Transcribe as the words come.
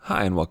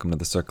Hi, and welcome to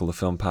the Circle of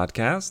Film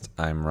podcast.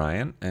 I'm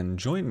Ryan, and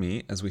join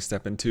me as we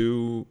step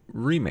into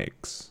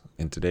remakes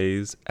in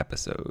today's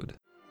episode.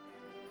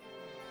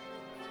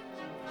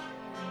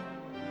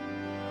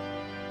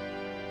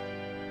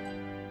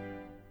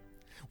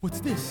 What's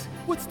this?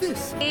 What's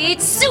this?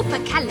 It's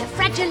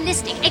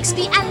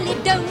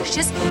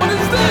supercalifragilisticexpialidocious. What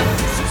is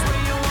this?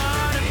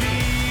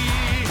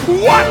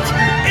 What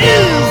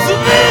is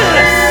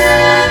this?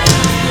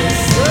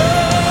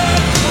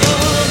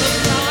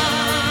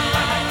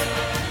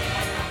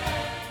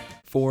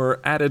 For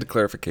added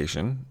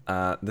clarification,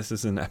 this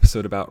is an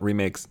episode about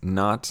remakes,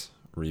 not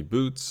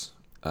reboots,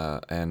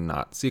 and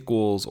not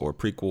sequels or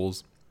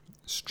prequels,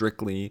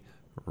 strictly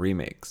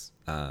remakes.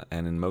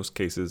 And in most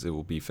cases, it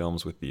will be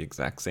films with the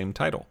exact same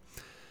title.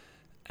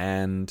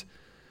 And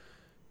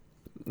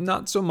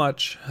not so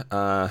much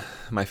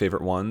my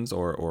favorite ones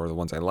or the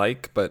ones I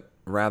like, but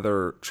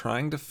rather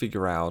trying to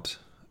figure out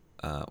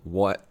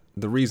what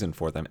the reason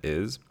for them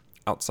is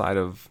outside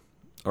of,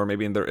 or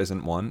maybe there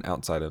isn't one,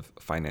 outside of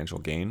financial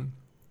gain.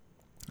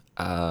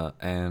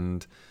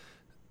 And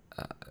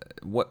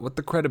what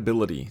the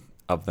credibility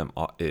of them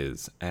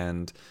is,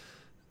 and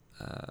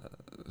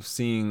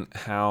seeing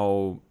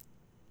how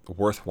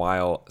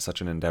worthwhile such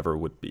an endeavor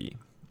would be.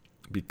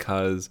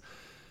 Because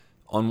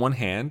on one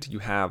hand, you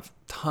have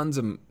tons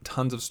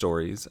of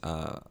stories,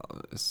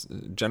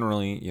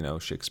 generally,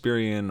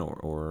 Shakespearean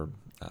or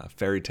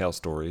fairy tale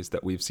stories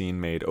that we've seen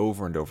made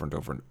over and over and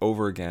over and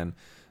over again,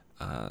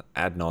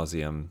 ad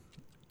nauseum,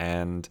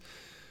 and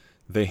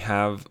they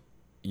have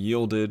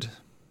yielded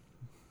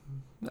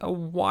a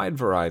wide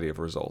variety of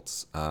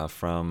results.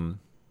 From,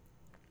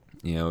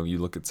 you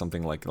look at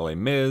something like Les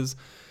Mis,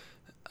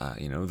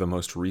 the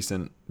most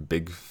recent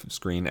big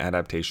screen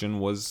adaptation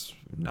was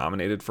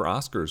nominated for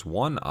Oscars,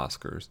 won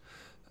Oscars.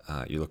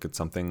 You look at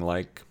something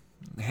like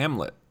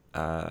Hamlet,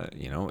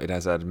 it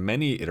has had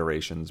many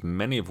iterations,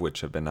 many of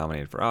which have been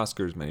nominated for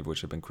Oscars, many of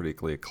which have been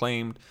critically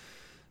acclaimed.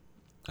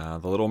 The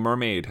Little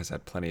Mermaid has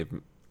had plenty of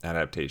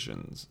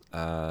adaptations.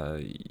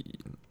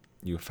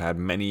 You've had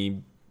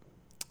many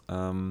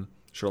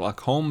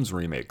Sherlock Holmes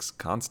remakes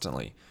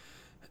constantly.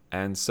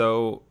 And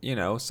so,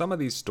 some of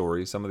these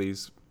stories, some of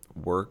these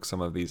works, some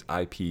of these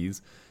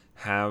IPs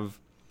have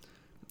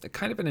a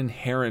kind of an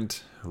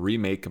inherent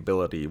remake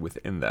ability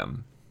within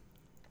them.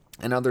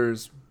 And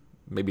others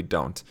maybe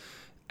don't.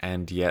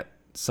 And yet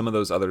some of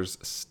those others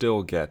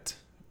still get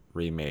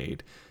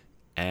remade.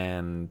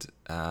 And,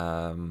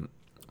 I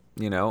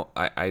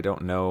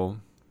don't know.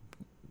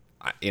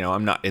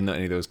 I'm not in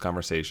any of those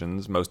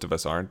conversations. Most of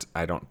us aren't.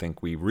 I don't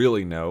think we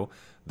really know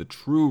the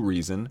true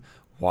reason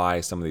why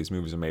some of these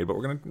movies are made. But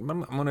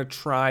I'm gonna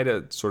try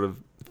to sort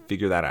of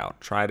figure that out.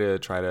 Try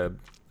to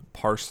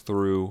parse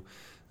through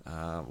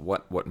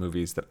what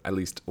movies that at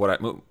least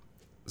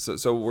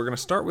So we're gonna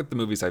start with the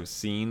movies I've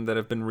seen that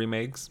have been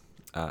remakes.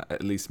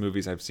 At least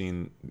movies I've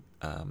seen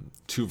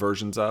two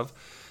versions of,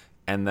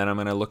 and then I'm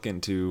gonna look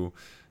into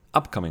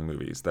upcoming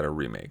movies that are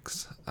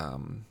remakes,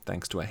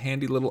 thanks to a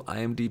handy little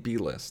IMDb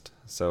list.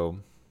 So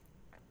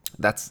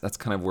that's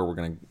kind of where we're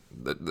going to,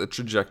 the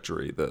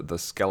trajectory, the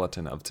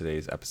skeleton of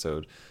today's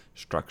episode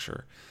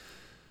structure.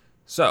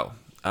 So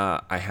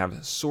I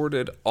have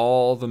sorted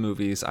all the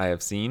movies I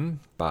have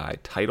seen by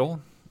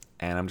title,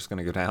 and I'm just going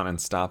to go down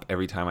and stop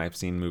every time I've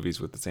seen movies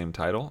with the same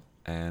title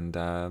and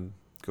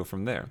go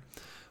from there,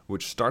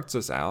 which starts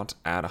us out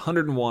at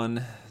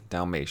 101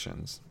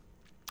 Dalmatians.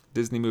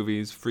 Disney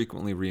movies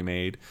frequently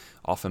remade,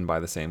 often by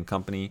the same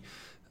company.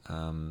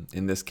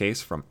 In this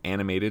case, from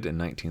animated in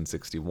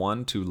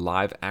 1961 to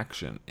live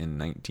action in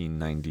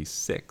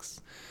 1996.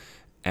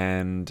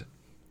 And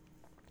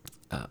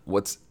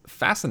what's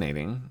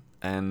fascinating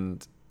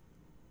and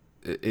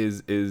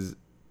is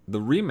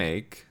the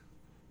remake,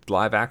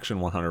 live action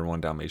 101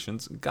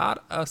 Dalmatians,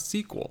 got a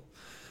sequel.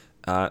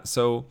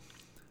 So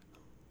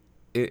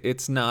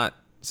it's not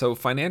so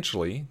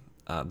financially.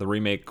 The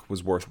remake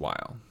was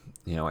worthwhile.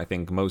 I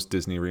think most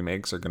Disney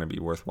remakes are going to be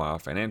worthwhile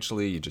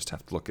financially. You just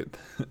have to look at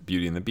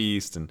Beauty and the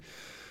Beast and,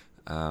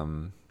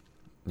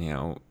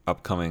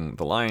 upcoming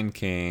The Lion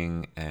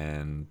King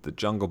and The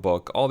Jungle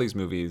Book. All these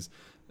movies,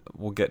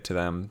 we'll get to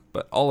them,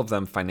 but all of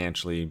them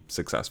financially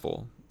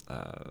successful,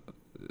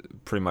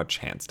 pretty much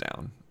hands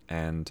down.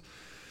 And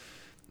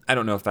I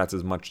don't know if that's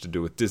as much to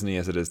do with Disney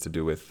as it is to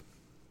do with,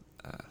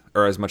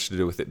 or as much to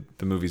do with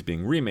the movies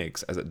being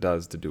remakes as it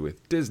does to do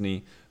with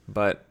Disney,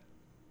 but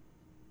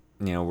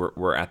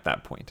we're at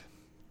that point.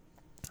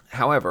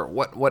 However,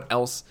 what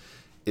else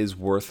is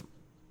worth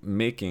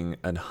making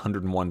a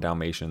 101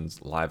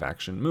 Dalmatians live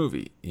action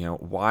movie?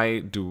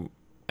 Further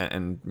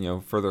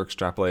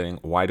extrapolating,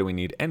 why do we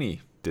need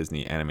any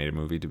Disney animated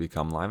movie to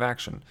become live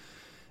action?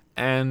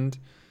 And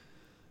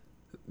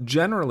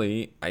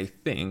generally, I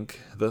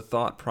think the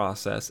thought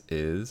process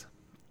is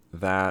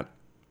that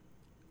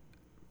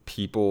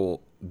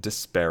people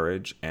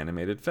disparage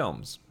animated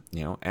films.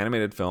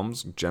 Animated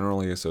films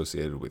generally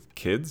associated with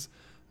kids.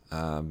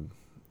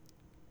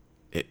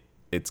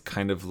 It's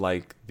kind of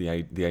like the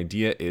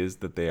idea is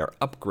that they are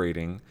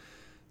upgrading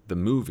the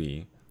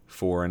movie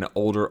for an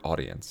older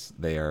audience.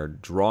 They are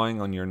drawing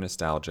on your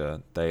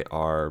nostalgia. They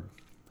are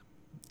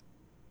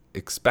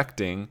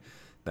expecting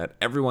that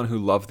everyone who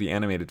loved the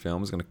animated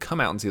film is going to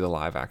come out and see the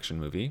live action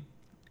movie.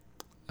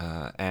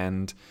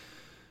 And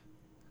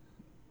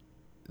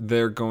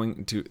they're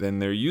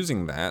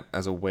using that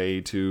as a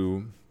way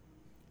to,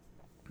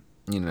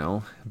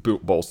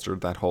 bolster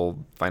that whole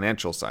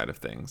financial side of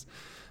things.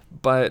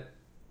 But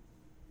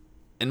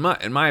in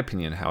my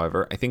opinion,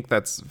 however, I think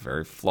that's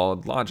very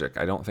flawed logic.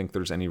 I don't think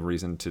there's any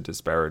reason to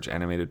disparage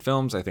animated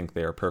films. I think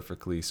they are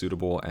perfectly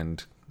suitable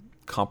and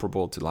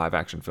comparable to live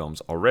action films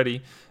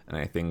already. And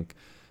I think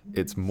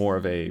it's more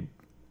of a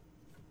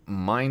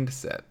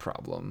mindset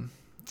problem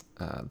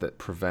that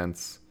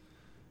prevents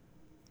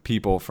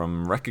people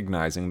from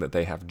recognizing that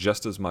they have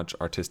just as much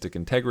artistic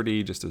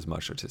integrity, just as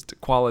much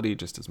artistic quality,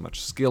 just as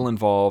much skill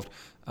involved,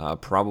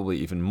 probably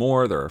even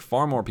more. There are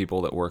far more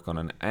people that work on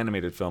an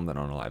animated film than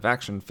on a live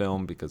action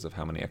film because of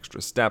how many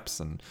extra steps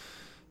and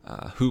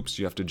hoops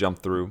you have to jump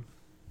through.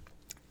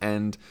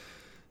 And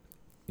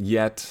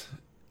yet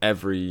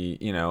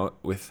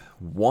with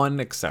one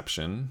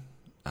exception,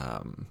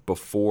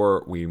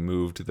 before we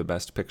moved the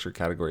Best Picture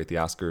category at the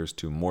Oscars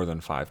to more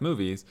than 5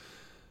 movies,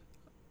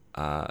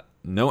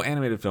 no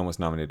animated film was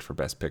nominated for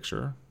Best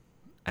Picture,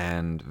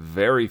 and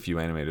very few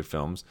animated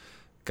films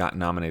got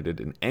nominated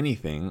in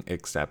anything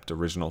except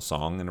original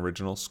song and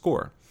original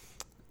score.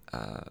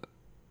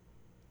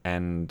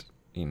 And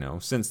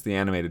since the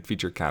animated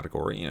feature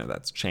category,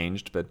 that's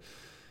changed, but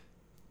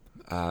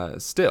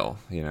still,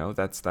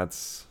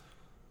 that's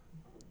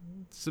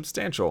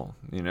substantial.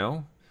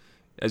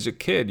 As a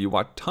kid, you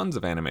watch tons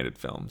of animated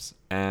films,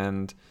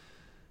 and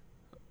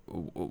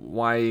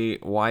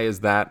why is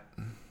that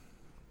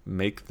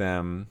make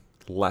them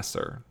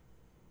lesser?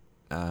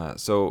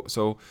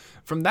 So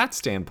from that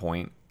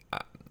standpoint,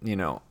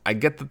 I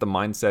get that the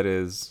mindset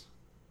is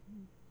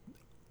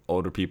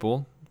older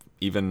people,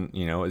 even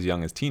as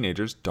young as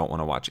teenagers, don't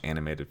want to watch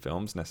animated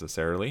films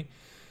necessarily.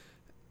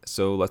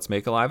 So let's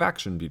make a live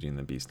action Beauty and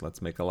the Beast.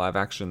 Let's make a live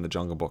action The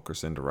Jungle Book or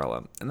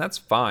Cinderella, and that's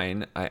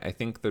fine. I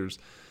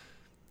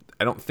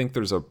don't think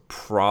there's a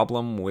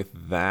problem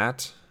with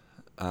that.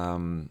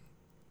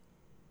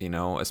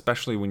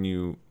 Especially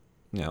when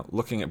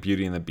looking at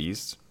Beauty and the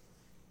Beast,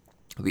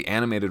 the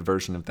animated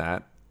version of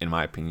that, in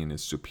my opinion,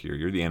 is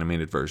superior. The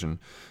animated version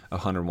of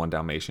 101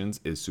 Dalmatians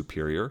is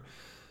superior.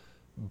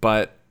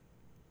 But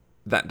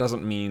that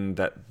doesn't mean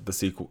that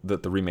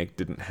the remake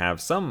didn't have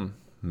some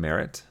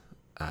merit.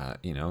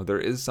 There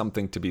is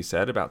something to be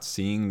said about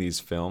seeing these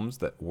films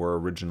that were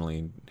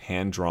originally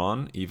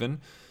hand-drawn even,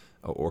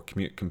 or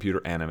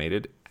computer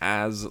animated,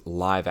 as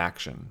live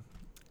action.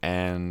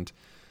 And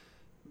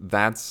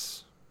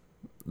there's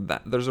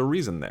a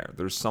reason there.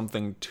 There's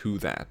something to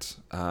that.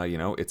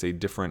 It's a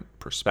different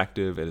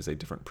perspective. It is a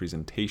different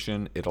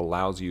presentation. It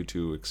allows you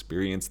to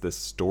experience this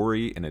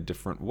story in a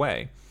different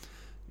way.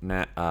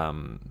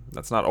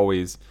 That's not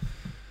always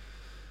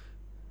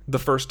the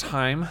first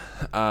time.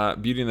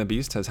 Beauty and the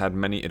Beast has had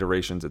many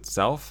iterations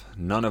itself.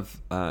 None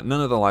of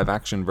the live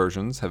action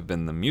versions have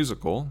been the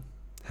musical,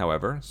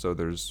 however. So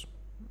there's,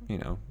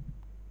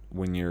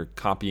 when you're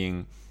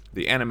copying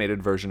the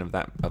animated version of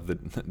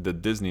the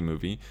Disney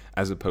movie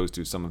as opposed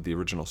to some of the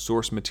original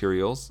source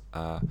materials,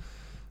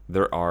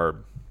 there are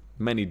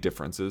many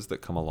differences that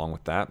come along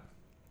with that.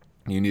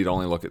 You need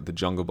only look at The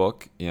Jungle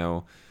Book.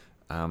 You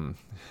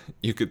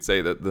could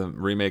say that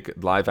the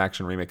live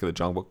action remake of The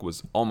Jungle Book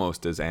was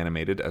almost as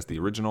animated as the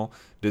original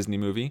Disney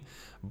movie,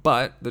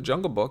 but The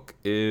Jungle Book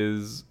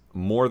is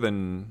more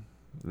than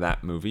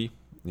that movie.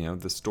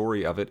 The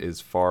story of it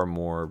is far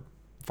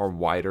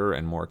wider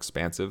and more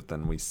expansive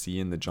than we see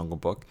in The Jungle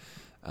Book,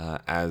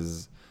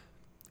 as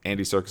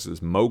Andy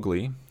Serkis's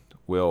Mowgli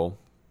will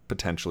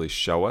potentially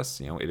show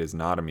us. It is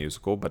not a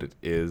musical, but it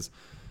is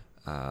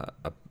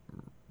a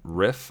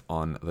riff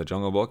on The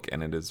Jungle Book,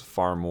 and it is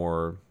far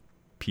more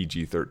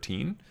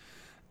PG-13.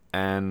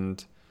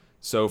 And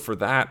so for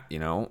that,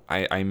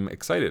 I'm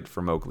excited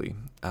for Mowgli,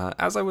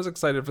 as I was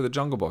excited for The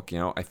Jungle Book.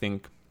 I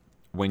think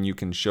when you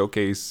can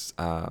showcase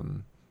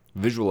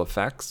visual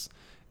effects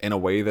in a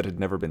way that had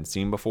never been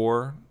seen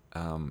before.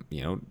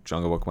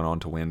 Jungle Book went on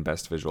to win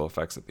Best Visual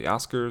Effects at the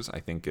Oscars. I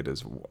think it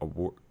is a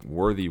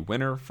worthy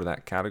winner for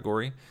that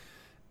category.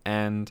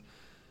 And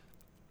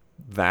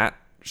that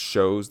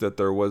shows that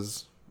there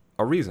was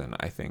a reason,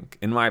 I think,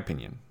 in my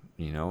opinion.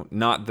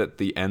 Not that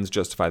the ends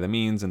justify the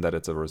means and that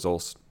it's a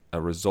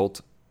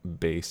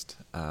result-based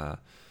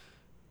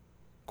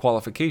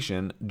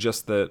qualification,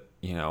 just that,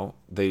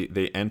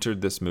 they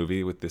entered this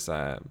movie with this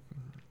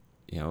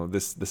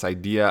this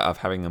idea of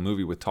having a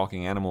movie with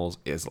talking animals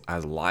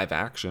as live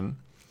action.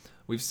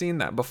 We've seen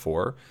that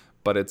before,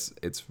 but it's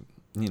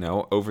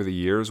over the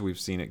years we've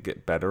seen it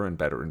get better and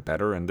better and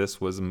better. And this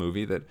was a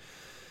movie that,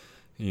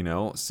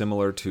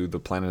 similar to the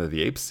Planet of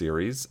the Apes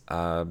series,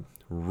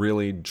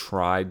 really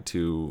tried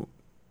to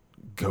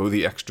go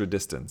the extra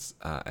distance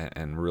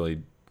and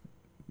really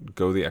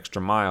go the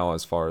extra mile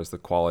as far as the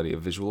quality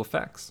of visual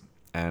effects.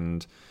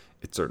 And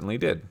it certainly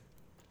did.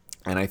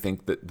 And I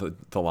think that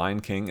the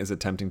Lion King is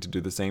attempting to do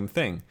the same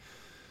thing.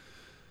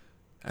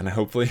 And I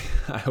hope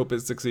it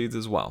succeeds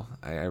as well.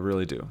 I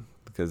really do,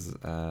 because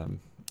I'm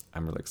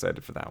really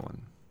excited for that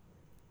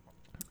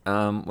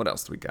one. What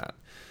else do we got?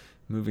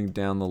 Moving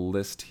down the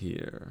list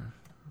here.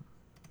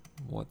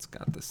 What's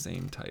got the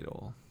same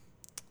title?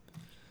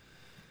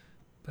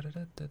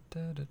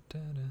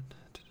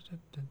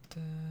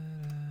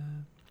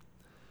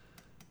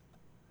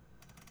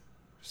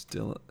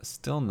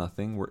 Still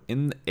nothing. We're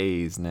in the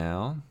A's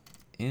now.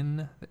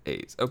 In the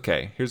A's.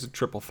 Okay, here's a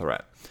triple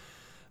threat.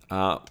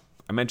 I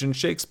mentioned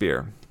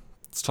Shakespeare.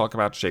 Let's talk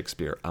about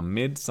Shakespeare. A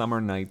Midsummer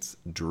Night's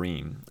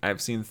Dream. I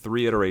have seen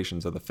 3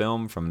 iterations of the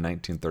film from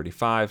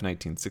 1935,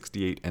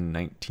 1968, and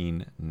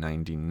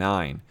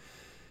 1999.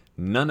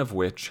 None of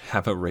which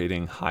have a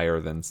rating higher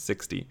than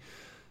 60.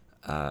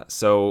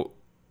 So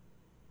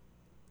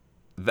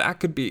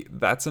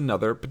that's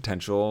another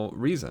potential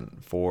reason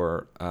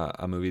for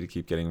a movie to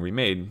keep getting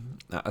remade,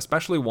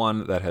 especially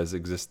one that has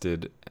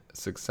existed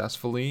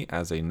successfully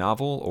as a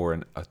novel or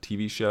a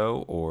TV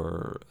show,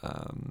 or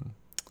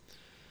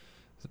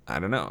I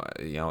don't know,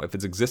 if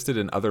it's existed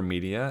in other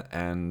media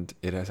and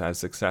it has had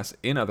success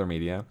in other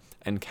media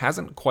and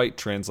hasn't quite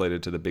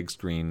translated to the big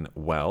screen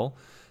well,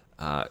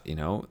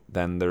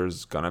 then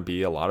there's going to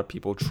be a lot of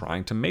people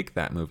trying to make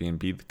that movie and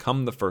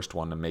become the first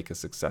one to make a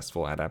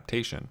successful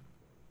adaptation.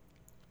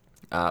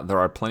 There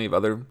are plenty of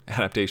other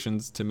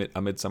adaptations to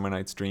A Midsummer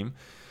Night's Dream,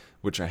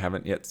 which I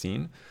haven't yet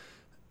seen.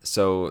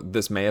 So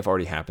this may have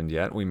already happened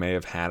yet. We may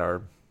have had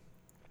our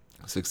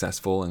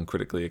successful and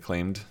critically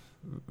acclaimed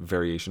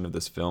variation of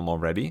this film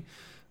already,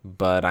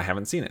 but I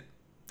haven't seen it.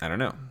 I don't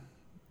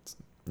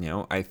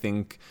know. I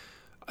think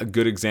a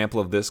good example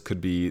of this could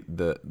be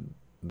the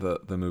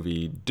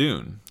movie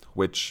Dune,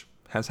 which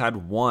has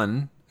had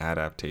one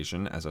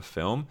adaptation as a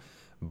film,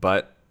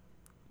 but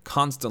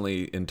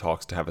constantly in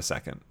talks to have a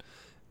second.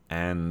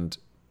 And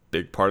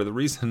big part of the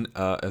reason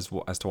as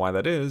to why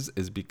that is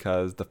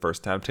because the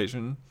first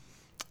adaptation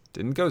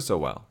didn't go so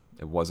well.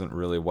 It wasn't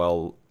really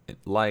well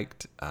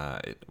liked.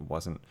 It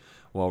wasn't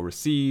well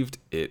received.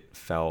 It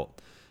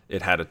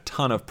had a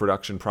ton of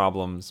production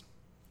problems.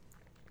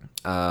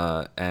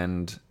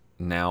 And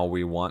now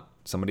we want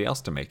somebody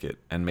else to make it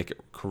and make it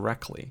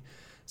correctly.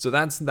 So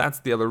that's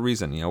the other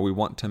reason. We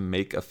want to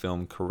make a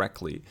film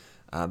correctly.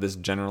 This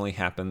generally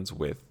happens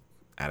with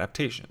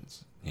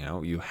adaptations.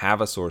 You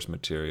have a source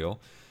material.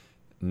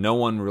 No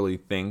one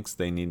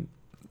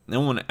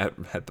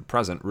at the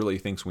present really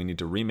thinks we need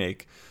to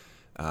remake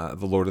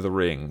The Lord of the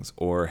Rings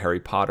or Harry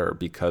Potter,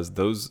 because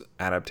those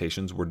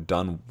adaptations were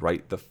done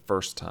right the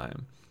first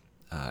time.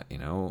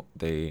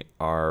 They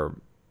are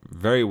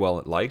very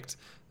well liked,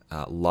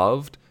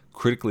 loved,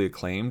 critically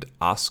acclaimed,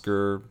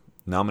 Oscar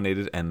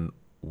nominated and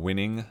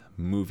winning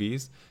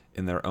movies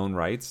in their own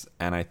rights.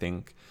 And I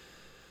think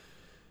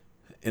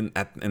in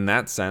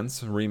that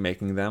sense,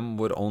 remaking them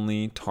would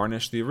only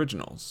tarnish the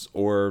originals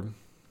or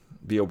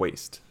be a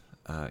waste,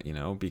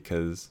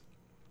 because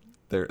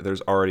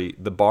there's already,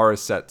 the bar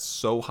is set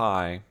so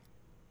high.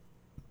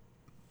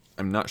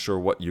 I'm not sure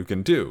what you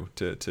can do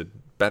to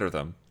better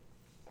them.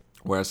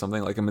 Whereas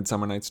something like A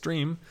Midsummer Night's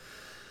Dream,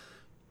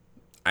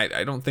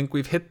 I don't think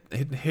we've hit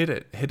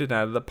it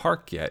out of the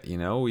park yet.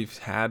 We've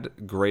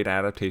had great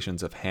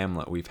adaptations of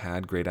Hamlet. We've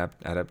had great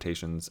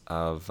adaptations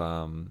of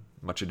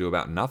Much Ado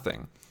About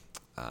Nothing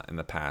in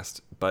the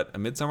past, but A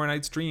Midsummer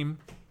Night's Dream,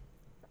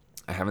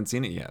 I haven't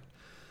seen it yet.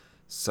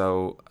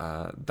 So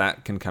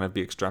that can kind of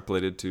be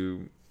extrapolated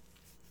to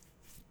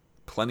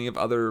plenty of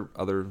other,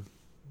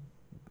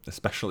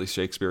 especially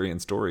Shakespearean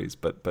stories,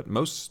 but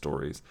most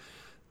stories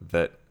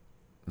that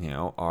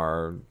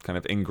are kind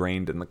of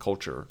ingrained in the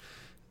culture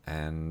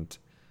and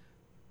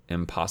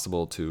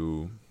impossible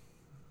to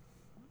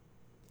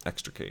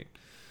extricate.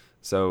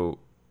 So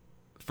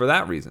for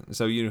that reason,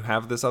 so you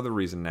have this other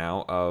reason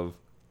now of,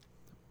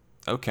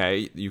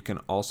 okay, you can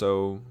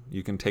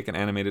take an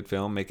animated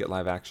film, make it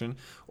live action,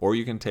 or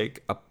you can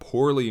take a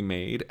poorly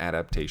made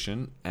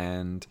adaptation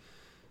and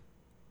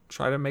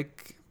try to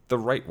make the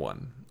right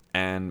one.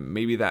 And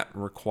maybe that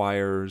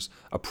requires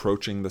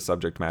approaching the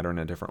subject matter in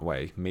a different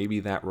way. Maybe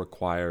that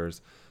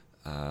requires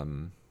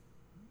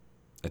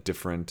a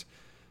different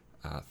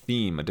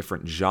theme, a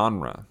different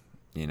genre.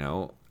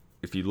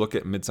 If you look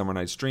at Midsummer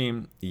Night's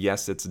Dream,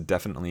 yes, it's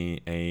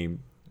definitely a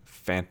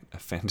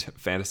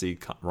fantasy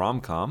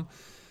rom-com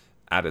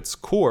at its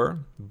core,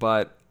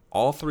 but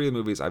all 3 of the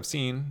movies I've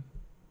seen,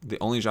 the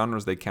only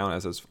genres they count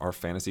as are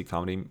fantasy,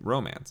 comedy,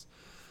 romance.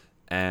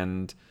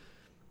 And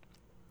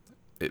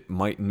it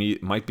might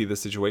be the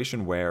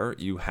situation where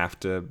you have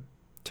to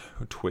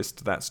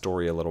twist that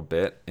story a little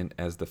bit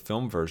as the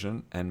film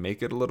version and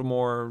make it a little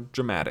more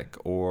dramatic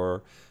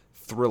or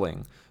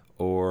thrilling,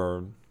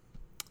 or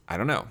I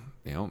don't know,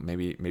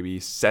 maybe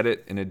set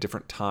it in a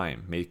different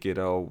time, make it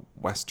a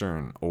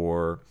Western,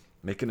 or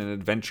make it an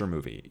adventure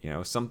movie.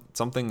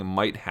 Something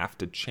might have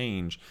to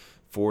change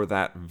for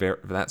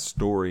that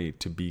story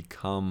to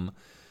become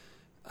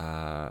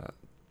the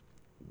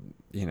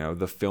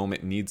film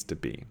it needs to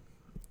be.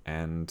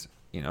 And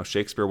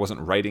Shakespeare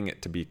wasn't writing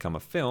it to become a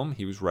film.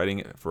 He was writing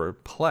it for a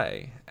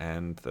play.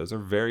 And those are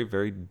very,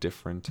 very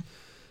different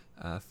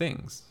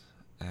things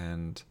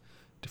and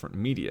different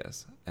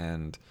medias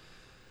and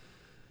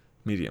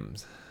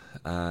mediums.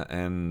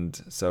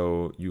 And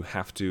so you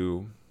have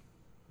to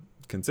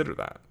consider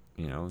that.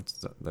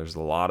 There's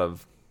a lot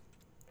of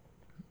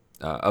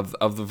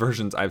the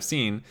versions I've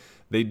seen,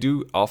 they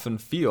do often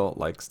feel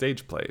like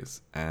stage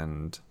plays,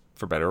 and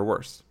for better or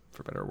worse.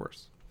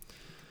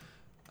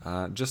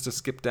 Just to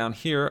skip down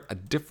here, a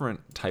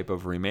different type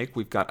of remake.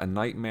 We've got A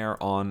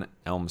Nightmare on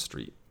Elm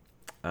Street.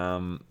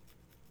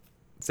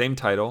 Same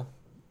title,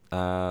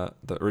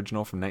 the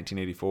original from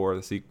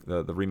 1984,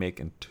 the remake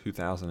in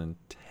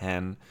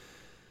 2010.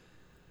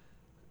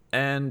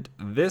 And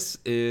this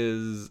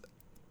is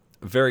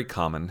very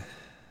common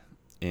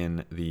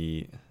in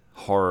the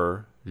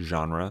horror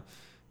genre,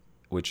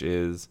 which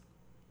is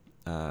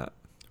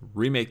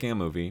remaking a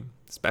movie,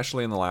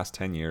 especially in the last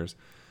 10 years,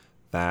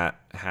 that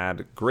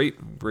had great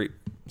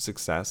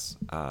success,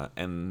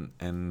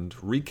 and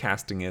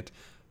recasting it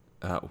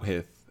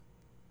with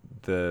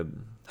the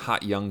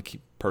hot young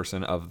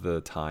person of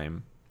the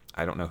time.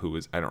 I don't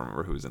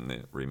remember who was in the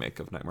remake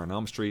of Nightmare on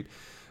Elm Street,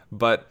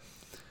 but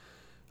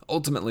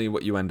ultimately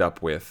what you end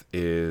up with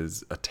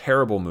is a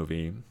terrible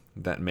movie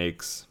that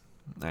makes,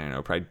 I don't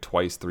know, probably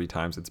twice, 3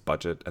 times its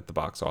budget at the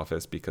box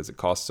office because it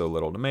costs so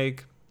little to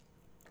make,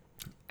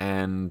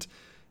 and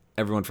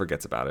everyone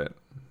forgets about it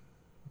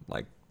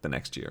like the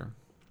next year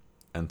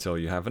until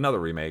you have another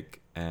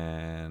remake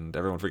and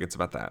everyone forgets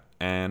about that,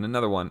 and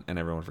another one and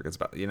everyone forgets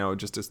about it.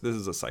 Just this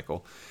is a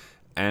cycle.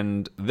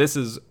 And this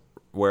is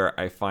where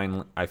I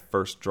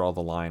first draw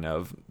the line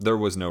of there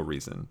was no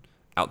reason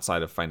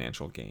outside of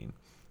financial gain.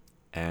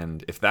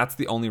 And if that's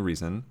the only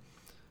reason,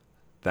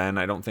 then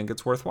I don't think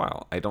it's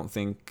worthwhile. I don't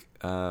think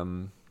I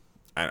don't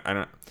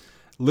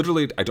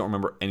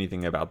remember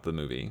anything about the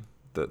movie,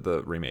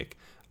 the remake.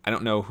 I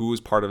don't know who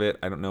was part of it.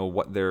 I don't know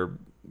what their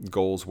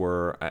goals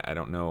were. I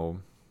don't know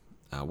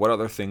what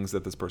other things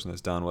that this person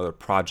has done, what other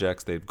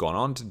projects they've gone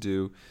on to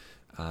do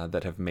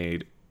that have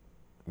made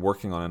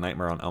working on A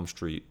Nightmare on Elm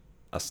Street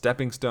a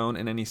stepping stone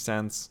in any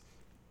sense.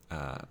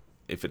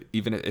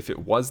 Even if it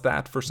was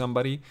that for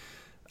somebody,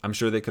 I'm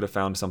sure they could have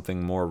found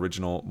something more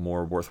original,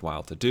 more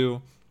worthwhile to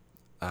do.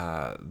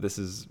 This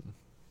is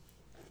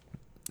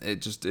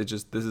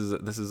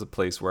a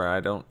place where I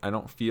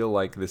don't feel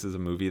like this is a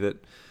movie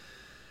that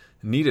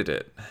needed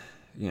it,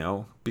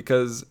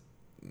 because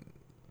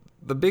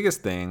the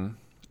biggest thing,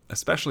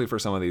 especially for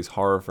some of these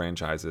horror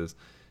franchises,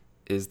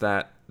 is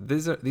that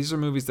these are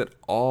movies that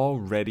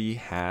already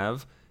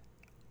have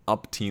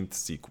upteenth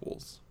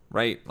sequels,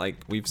 right? Like,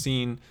 we've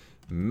seen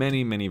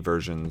many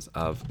versions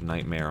of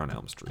Nightmare on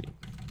Elm Street.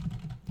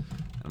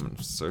 I'm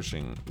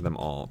searching them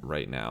all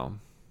right now.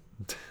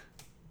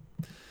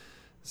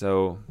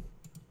 So,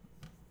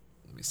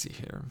 let me see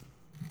here.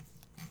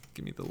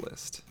 Give me the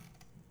list.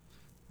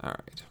 All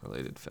right,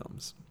 related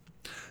films.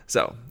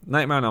 So,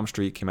 Nightmare on Elm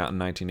Street came out in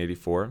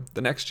 1984.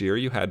 The next year,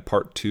 you had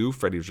Part 2,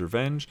 Freddy's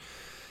Revenge.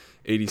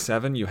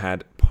 87, you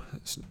had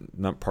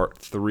Part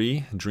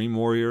 3, Dream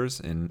Warriors.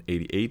 In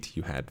 88,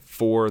 you had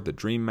 4, The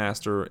Dream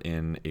Master.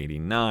 In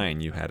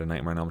 89, you had A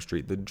Nightmare on Elm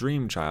Street, The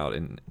Dream Child.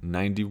 In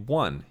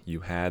 91,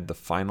 you had The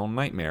Final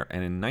Nightmare.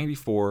 And in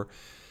 94,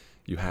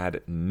 you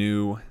had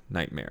New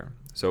Nightmare.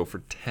 So for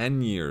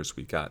 10 years,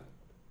 we got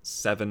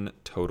 7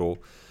 total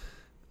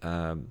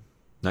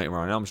Nightmare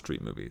on Elm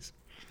Street movies,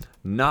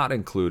 not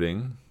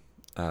including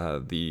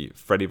the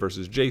Freddy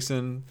vs.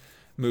 Jason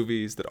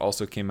movies that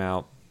also came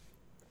out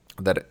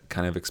that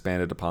kind of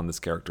expanded upon this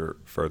character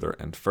further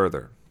and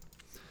further.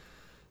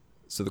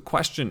 So the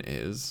question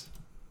is,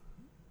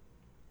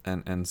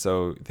 and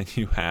so then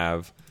you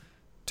have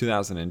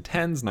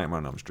 2010's Nightmare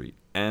on Elm Street,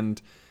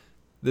 and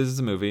this is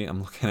a movie,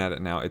 I'm looking at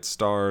it now, it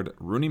starred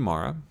Rooney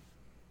Mara,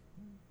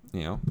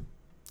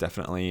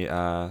 definitely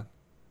a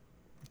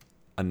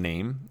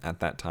name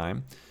at that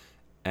time.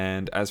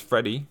 And as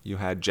Freddy, you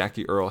had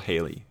Jackie Earle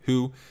Haley,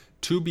 who,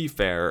 to be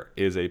fair,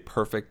 is a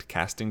perfect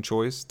casting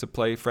choice to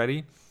play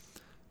Freddy.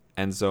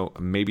 And so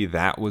maybe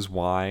that was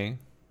why,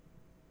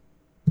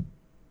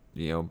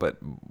 but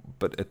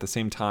at the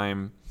same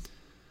time,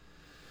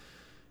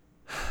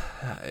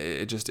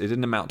 it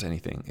didn't amount to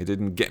anything. It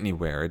didn't get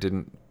anywhere. It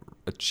didn't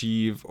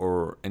achieve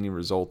or any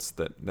results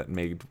that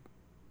made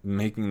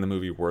making the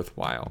movie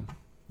worthwhile.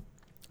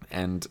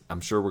 And I'm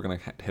sure we're going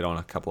to hit on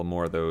a couple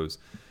more of those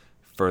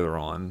further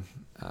on,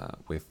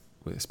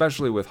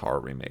 especially with horror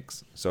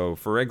remakes. So,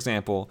 for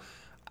example,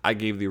 I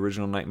gave the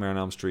original Nightmare on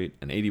Elm Street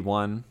an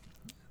 81,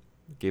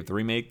 gave the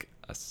remake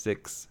a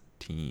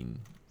 16.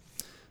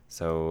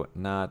 So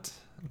not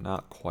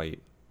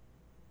quite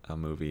a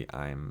movie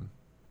I'm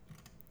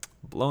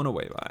blown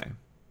away by.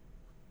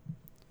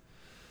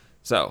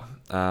 So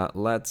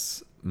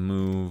let's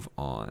move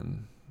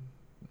on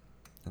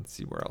and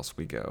see where else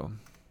we go.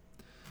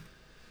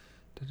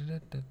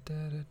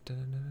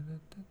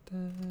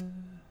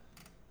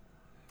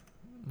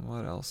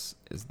 What else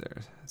is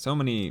there? So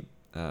many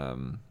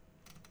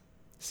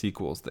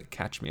sequels that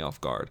catch me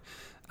off guard.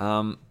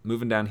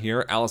 Moving down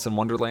here, Alice in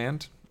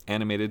Wonderland,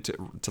 animated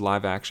to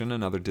live action,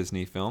 another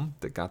Disney film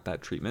that got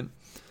that treatment.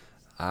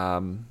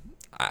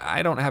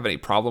 I don't have any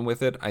problem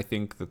with it. I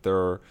think that there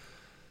are...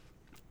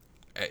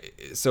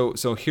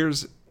 So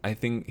here's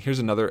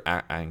another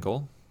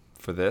angle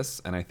for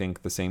this, and I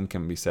think the same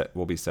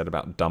will be said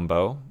about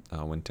Dumbo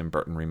when Tim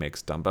Burton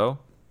remakes Dumbo,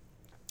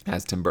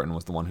 as Tim Burton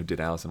was the one who did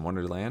Alice in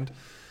Wonderland.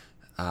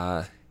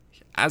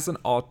 As an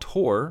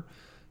auteur,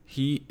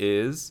 he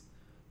has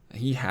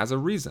a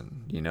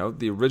reason.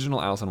 The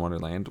original Alice in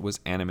Wonderland was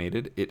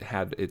animated. It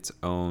had its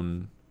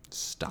own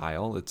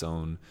style, its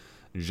own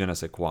je ne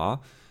sais quoi,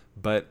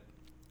 but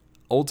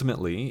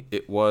ultimately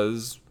it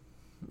was,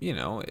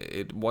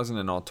 it wasn't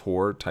an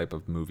auteur type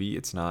of movie.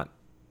 It's not,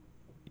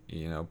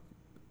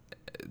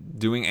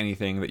 doing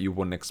anything that you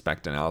wouldn't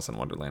expect an Alice in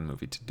Wonderland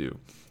movie to do.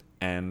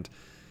 And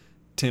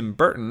Tim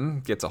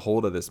Burton gets a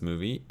hold of this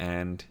movie,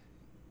 and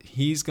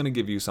he's going to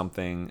give you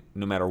something,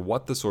 no matter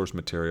what the source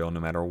material, no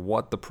matter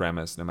what the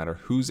premise, no matter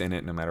who's in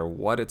it, no matter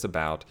what it's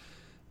about,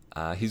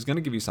 he's going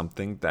to give you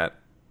something that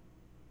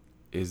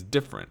is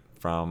different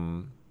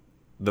from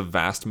the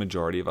vast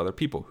majority of other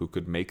people who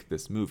could make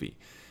this movie.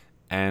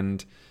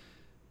 And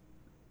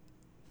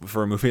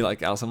for a movie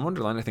like Alice in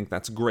Wonderland, I think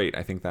that's great.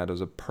 I think that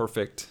is a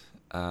perfect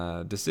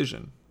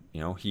decision.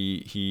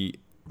 He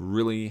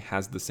really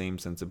has the same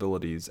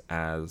sensibilities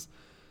as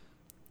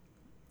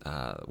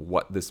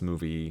what this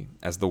movie,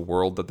 as the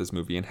world that this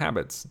movie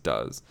inhabits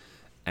does.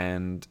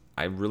 And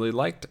I really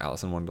liked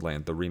Alice in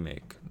Wonderland, the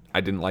remake.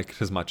 I didn't like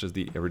it as much as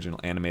the original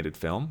animated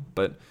film,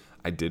 but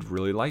I did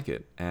really like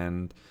it.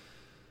 And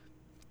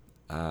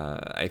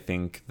I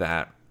think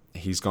that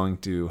he's going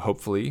to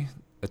hopefully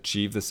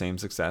achieve the same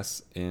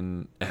success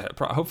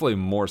hopefully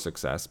more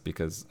success,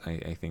 because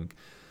I think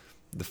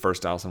the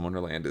first Alice in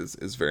Wonderland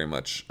is very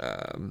much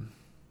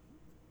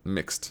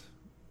mixed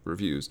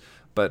reviews.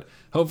 But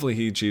hopefully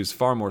he achieves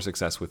far more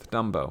success with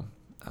Dumbo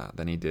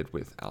than he did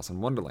with Alice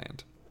in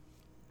Wonderland.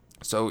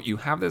 So you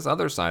have this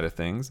other side of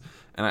things,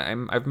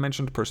 and I've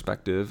mentioned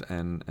perspective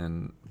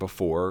and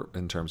before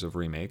in terms of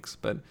remakes,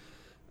 but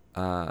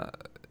that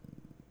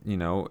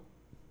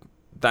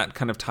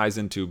kind of ties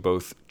into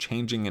both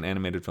changing an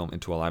animated film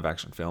into a live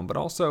action film, but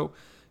also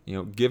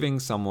giving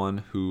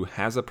someone who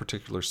has a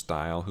particular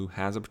style, who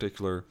has a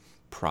particular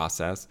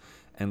process,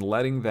 and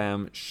letting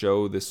them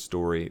show this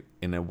story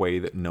in a way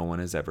that no one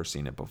has ever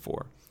seen it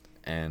before.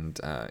 And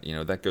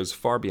that goes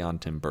far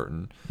beyond Tim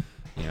Burton.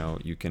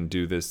 You can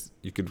do this.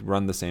 You could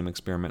run the same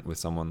experiment with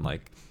someone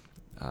like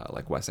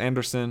Wes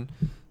Anderson,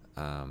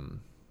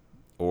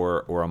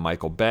 or a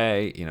Michael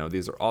Bay.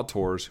 These are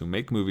auteurs who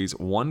make movies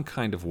one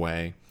kind of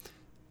way,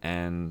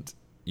 and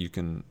you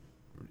can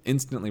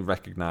instantly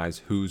recognize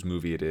whose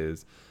movie it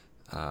is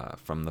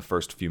from the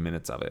first few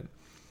minutes of it.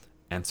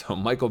 And so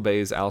Michael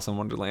Bay's Alice in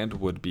Wonderland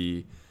would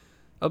be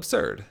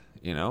absurd.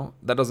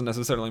 That doesn't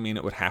necessarily mean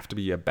it would have to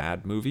be a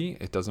bad movie.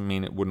 It doesn't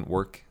mean it wouldn't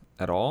work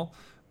at all,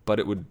 but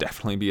it would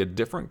definitely be a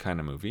different kind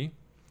of movie.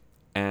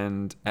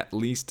 And at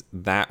least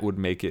that would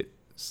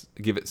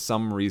give it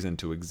some reason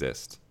to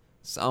exist.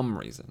 Some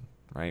reason,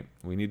 right?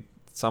 We need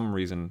some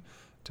reason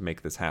to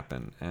make this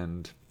happen.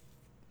 And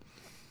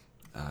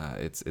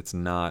it's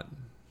not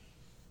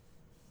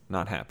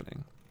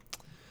happening.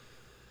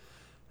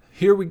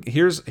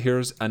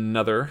 Here's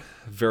another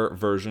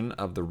version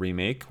of the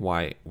remake.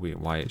 Why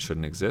it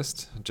shouldn't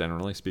exist,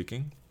 generally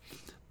speaking.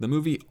 The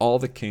movie All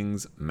the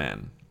King's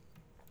Men.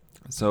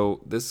 So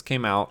this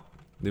came out.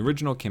 The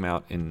original came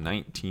out in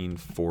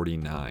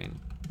 1949,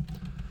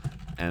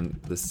 and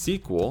the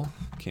sequel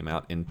came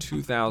out in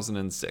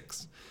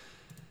 2006.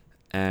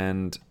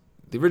 And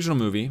the original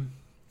movie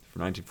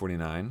from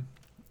 1949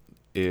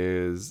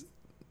 is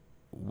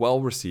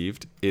well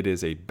received. It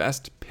is a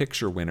Best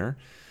Picture winner.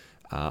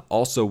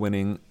 Also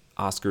winning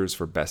Oscars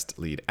for Best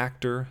Lead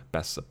Actor,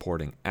 Best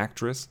Supporting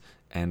Actress,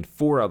 and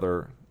 4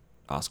 other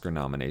Oscar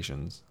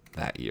nominations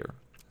that year.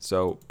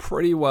 So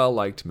pretty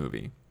well-liked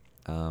movie.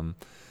 The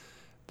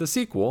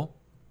sequel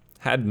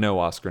had no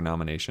Oscar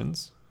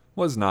nominations,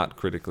 was not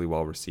critically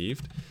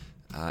well-received.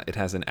 It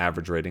has an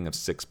average rating of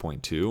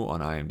 6.2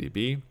 on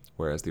IMDb,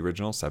 whereas the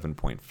original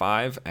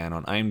 7.5, and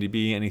on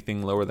IMDb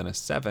anything lower than a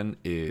 7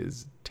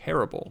 is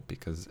terrible,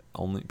 because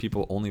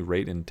people only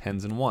rate in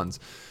 10s and 1s.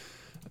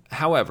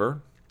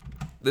 However,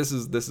 this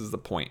is the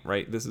point,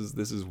 right? This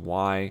is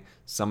why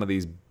some of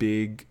these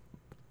big,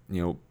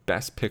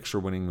 Best Picture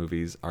winning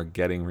movies are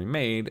getting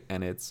remade,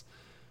 and it's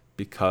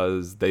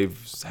because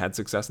they've had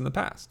success in the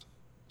past,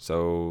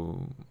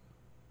 so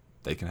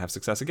they can have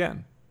success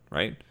again,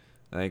 right?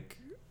 Like,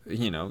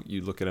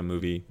 you look at a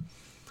movie.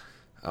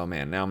 Oh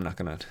man, now I'm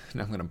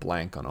gonna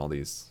blank on all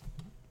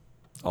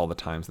the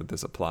times that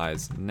this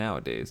applies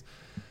nowadays.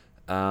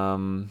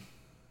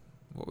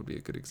 What would be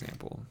a good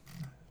example?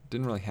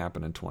 Didn't really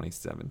happen in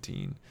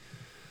 2017.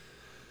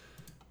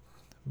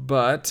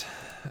 But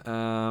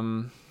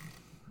man,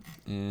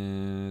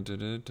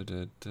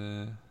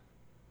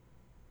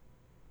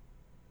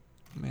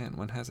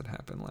 when has it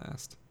happened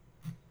last?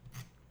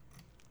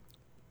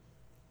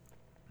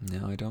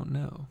 Now I don't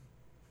know.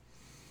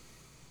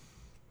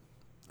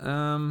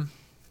 It's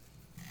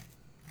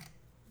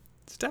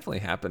definitely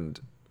happened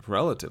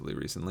relatively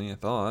recently, I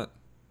thought.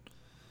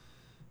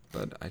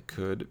 But I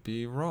could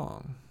be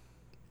wrong.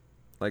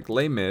 Like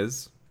Les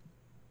Mis.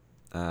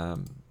 I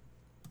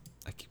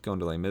keep going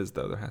to Les Mis,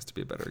 though. There has to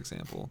be a better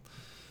example.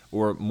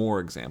 Or more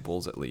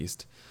examples, at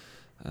least.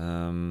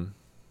 And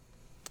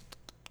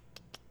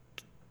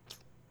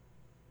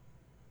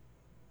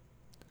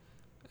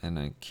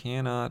I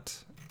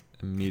cannot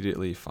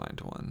immediately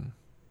find one.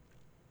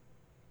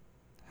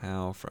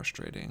 How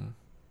frustrating.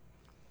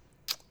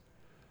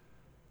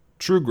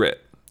 True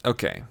Grit.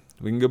 Okay,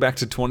 we can go back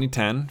to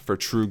 2010 for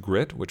True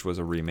Grit, which was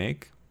a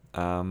remake.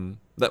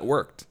 That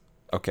worked.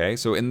 Okay,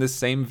 so in this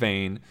same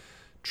vein,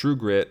 True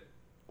Grit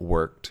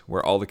worked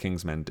where All the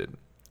King's Men didn't.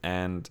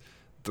 And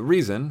the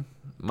reason,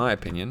 my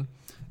opinion,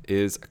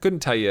 is I couldn't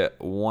tell you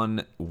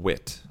one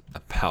whit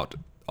about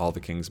All the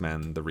King's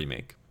Men, the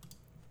remake.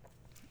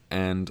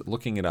 And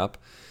looking it up,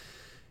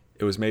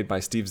 it was made by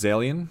Steven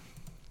Zalian,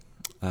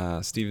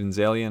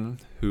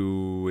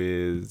 who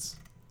is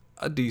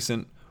a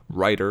decent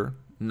writer,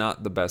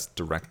 not the best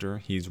director.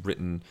 He's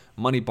written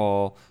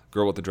Moneyball,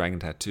 Girl with the Dragon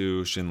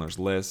Tattoo, Schindler's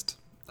List.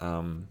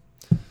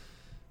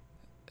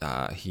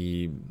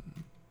 He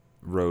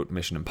wrote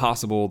Mission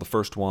Impossible, the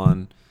first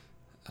one,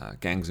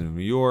 Gangs of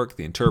New York,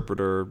 The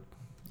Interpreter,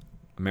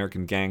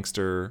 American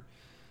Gangster.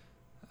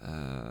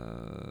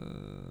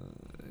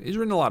 He's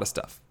written a lot of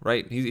stuff,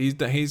 right?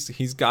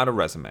 He's got a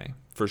resume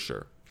for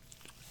sure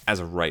as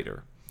a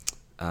writer.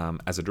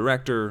 As a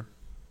director,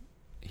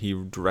 he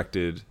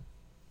directed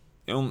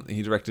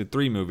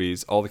 3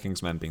 movies, All the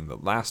King's Men being the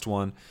last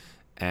one,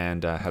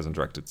 and hasn't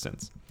directed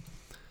since.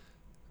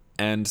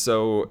 And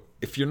so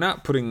if you're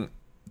not putting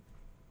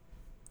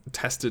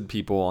tested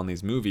people on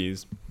these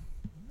movies,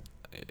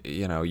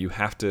 you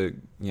have to,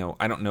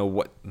 I don't know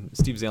what,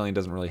 Steve Zalian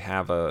doesn't really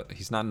have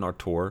he's not an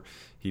auteur.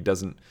 He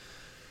doesn't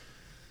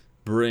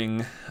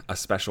bring a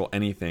special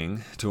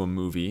anything to a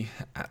movie,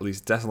 at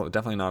least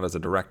definitely not as a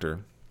director.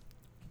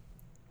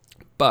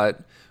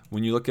 But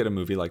when you look at a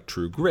movie like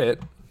True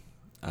Grit,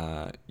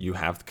 you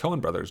have the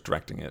Coen brothers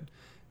directing it.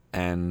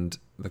 And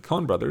the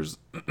Coen brothers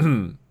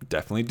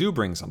definitely do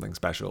bring something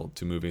special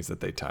to movies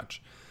that they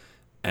touch.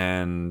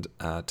 And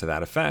to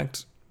that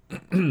effect,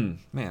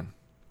 man,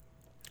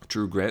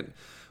 True Grit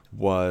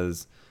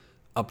was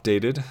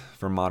updated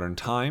for modern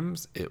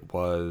times. It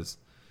was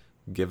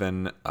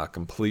given a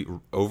complete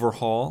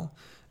overhaul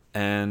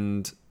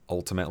and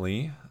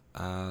ultimately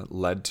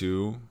led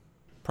to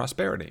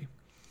prosperity.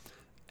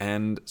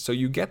 And so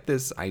you get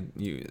this,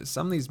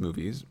 some of these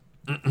movies,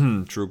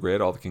 True Grit,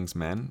 All the King's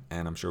Men,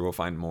 and I'm sure we'll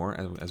find more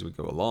as we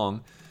go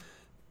along,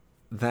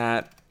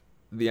 that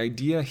the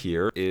idea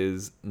here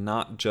is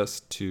not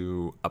just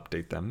to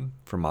update them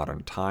for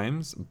modern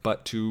times,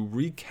 but to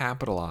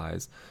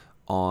recapitalize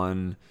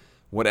on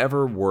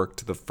whatever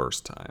worked the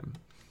first time.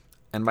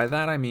 And by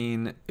that I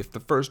mean, if the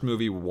first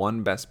movie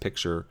won Best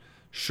Picture,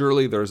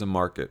 surely there's a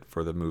market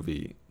for the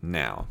movie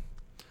now.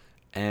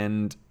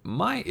 And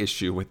my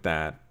issue with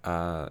that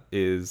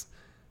is,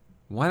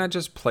 why not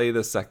just play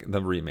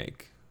the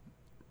remake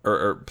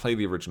or play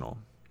the original?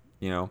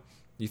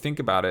 You think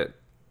about it.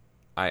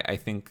 I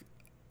think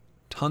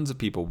tons of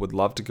people would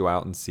love to go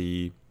out and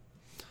see,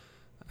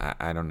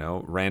 I don't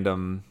know,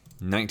 random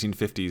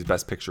 1950s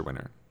Best Picture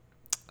winner.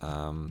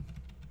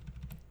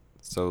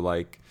 So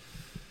like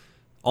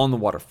On the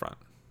Waterfront,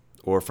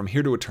 or From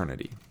Here to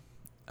Eternity,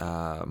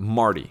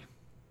 Marty,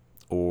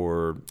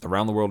 or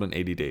Around the World in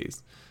 80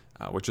 Days,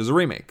 which is a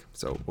remake.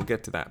 So we'll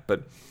get to that.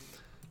 But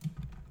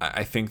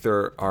I think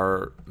there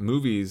are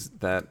movies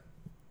that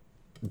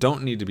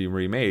don't need to be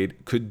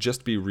remade, could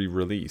just be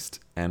re-released,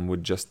 and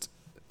would just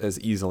as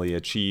easily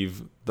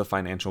achieve the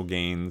financial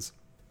gains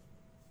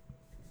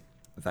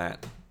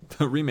that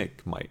the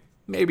remake might.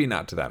 Maybe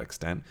not to that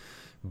extent,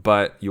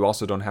 but you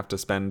also don't have to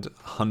spend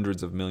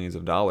hundreds of millions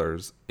of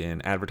dollars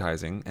in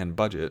advertising and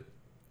budget.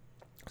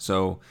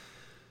 So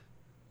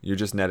you're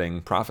just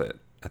netting profit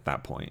at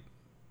that point.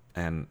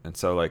 And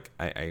so like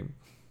it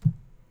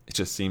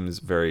just seems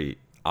very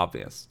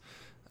obvious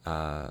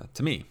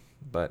to me,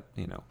 but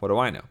what do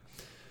I know?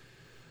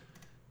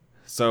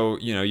 So,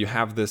 you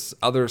have this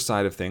other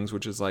side of things,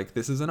 which is like,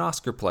 this is an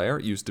Oscar player.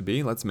 It used to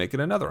be, let's make it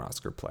another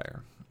Oscar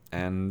player.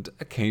 And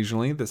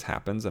occasionally this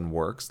happens and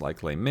works,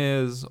 like Les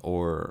Mis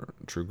or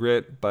True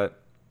Grit,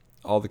 but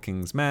All the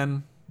King's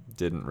Men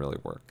didn't really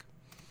work.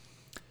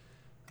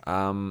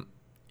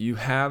 You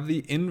have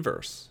the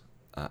inverse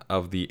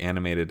of the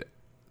animated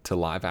to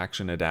live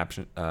action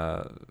adaptation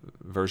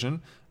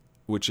version,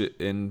 which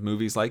in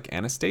movies like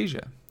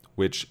Anastasia,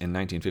 which in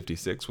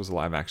 1956 was a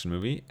live action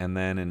movie, and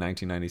then in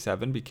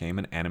 1997 became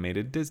an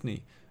animated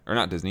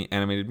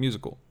animated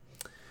musical.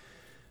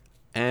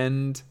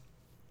 And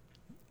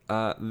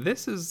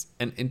this is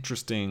an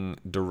interesting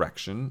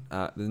direction.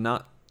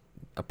 Not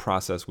a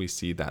process we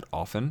see that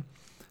often.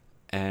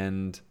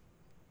 And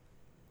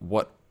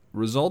what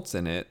results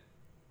in it,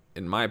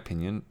 in my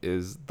opinion,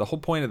 is the whole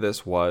point of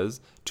this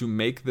was to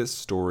make this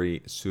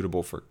story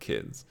suitable for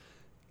kids.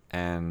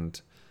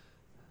 And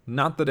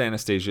not that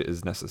Anastasia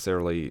is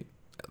necessarily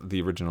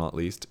the original at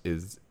least,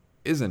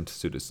 isn't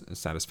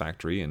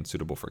satisfactory and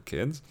suitable for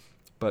kids,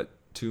 but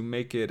to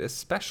make it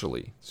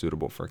especially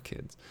suitable for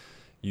kids.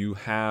 You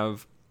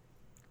have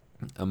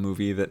a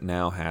movie that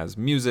now has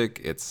music,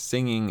 it's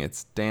singing,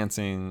 it's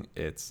dancing,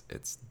 it's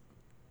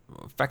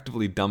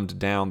effectively dumbed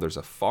down. There's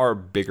a far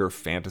bigger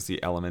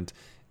fantasy element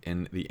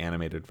in the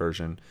animated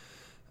version.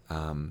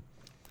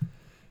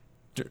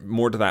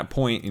 More to that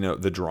point,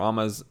 the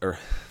dramas or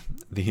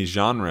the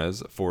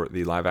genres for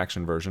the live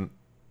action version,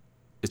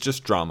 it's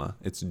just drama.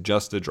 It's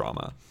just a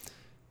drama.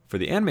 For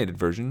the animated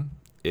version,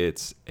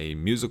 it's a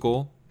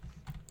musical,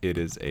 it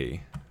is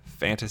a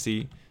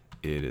fantasy,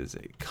 it is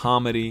a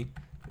comedy,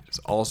 it is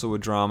also a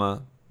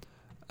drama.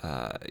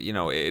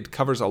 It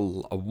covers a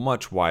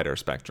much wider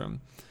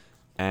spectrum.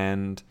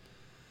 And,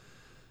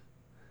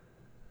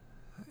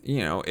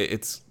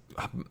 it's,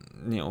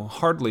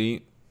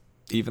 hardly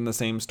even the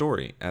same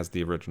story as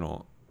the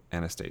original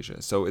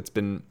Anastasia. So it's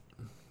been,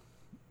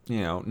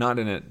 not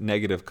in a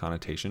negative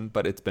connotation,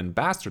 but it's been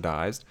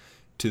bastardized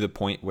to the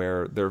point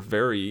where they're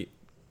very,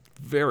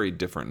 very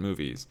different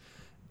movies.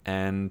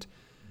 And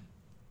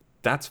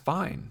that's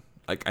fine.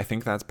 Like, I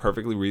think that's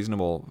perfectly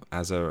reasonable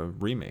as a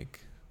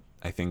remake.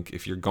 I think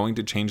if you're going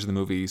to change the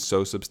movie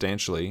so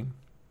substantially,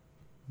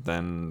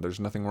 then there's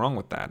nothing wrong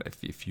with that.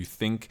 If you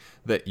think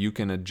that you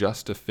can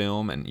adjust a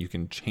film and you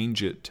can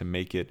change it to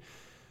make it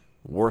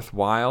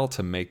worthwhile,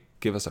 to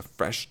give us a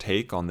fresh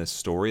take on this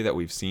story that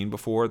we've seen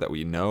before, that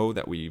we know,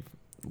 that we've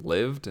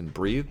lived and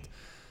breathed,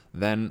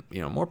 then,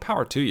 more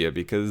power to you,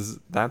 because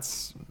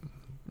that's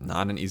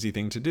not an easy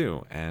thing to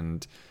do.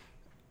 And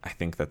I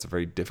think that's a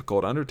very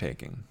difficult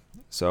undertaking.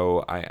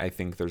 So I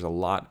think there's a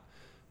lot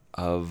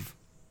of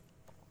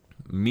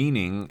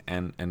meaning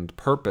and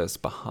purpose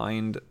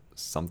behind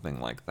something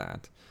like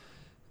that.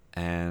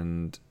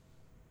 And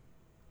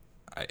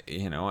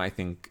I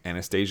think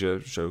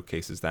Anastasia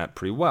showcases that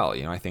pretty well.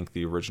 I think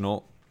the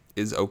original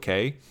is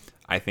okay.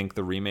 I think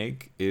the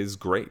remake is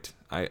great.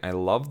 I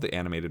love the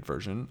animated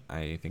version.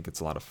 I think it's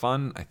a lot of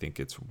fun. I think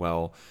it's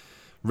well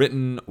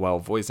written, well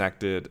voice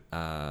acted,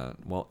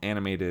 well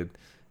animated,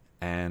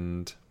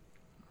 and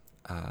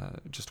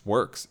just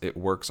works. It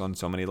works on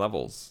so many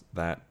levels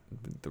that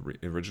the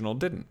original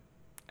didn't.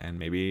 And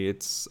maybe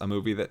it's a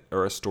movie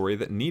or a story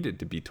that needed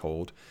to be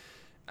told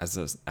as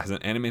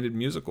an animated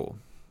musical.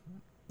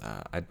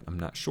 I'm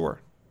not sure.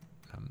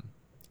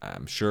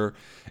 I'm sure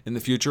in the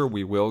future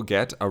we will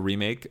get a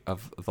remake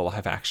of the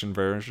live action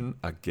version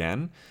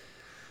again,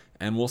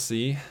 and we'll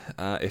see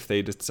if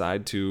they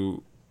decide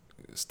to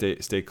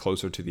stay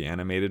closer to the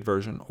animated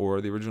version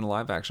or the original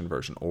live action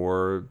version,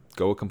 or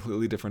go a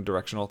completely different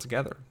direction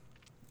altogether.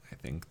 I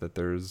think that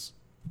there's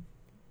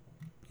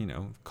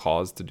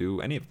cause to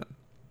do any of them.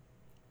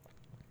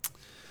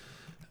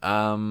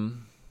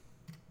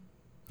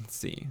 Let's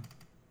see.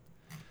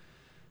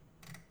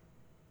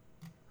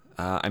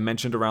 I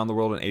mentioned Around the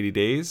World in 80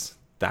 Days.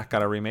 That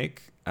got a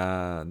remake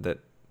that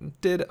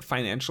did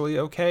financially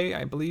okay,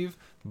 I believe,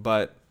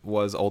 but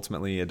was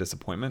ultimately a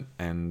disappointment.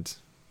 And,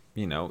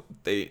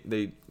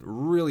 they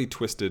really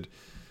twisted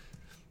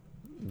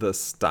the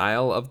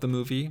style of the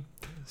movie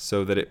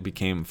so that it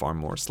became far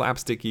more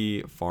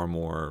slapsticky, far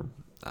more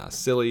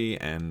silly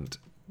and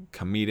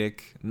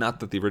comedic. Not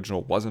that the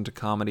original wasn't a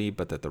comedy,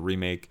 but that the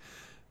remake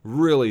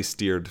really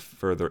steered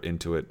further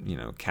into it.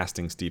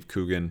 Casting Steve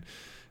Coogan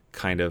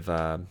kind of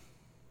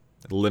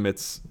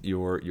limits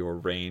your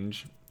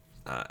range.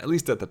 At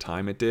least at the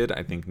time it did.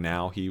 I think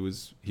now he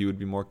would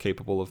be more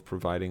capable of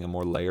providing a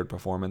more layered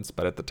performance,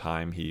 but at the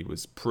time he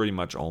was pretty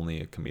much only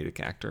a comedic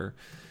actor.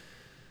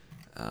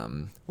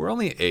 We're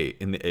only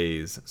in the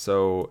A's,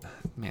 so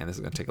man, this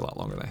is gonna take a lot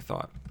longer than I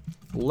thought.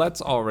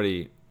 Let's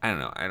already. I don't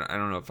know. I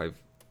don't know if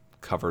I've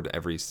covered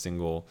every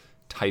single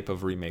type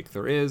of remake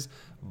there is,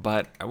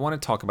 but I want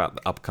to talk about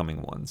the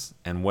upcoming ones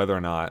and whether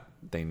or not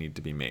they need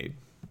to be made.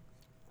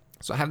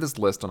 So I have this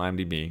list on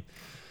IMDb.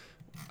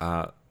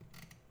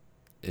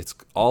 It's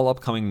all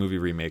upcoming movie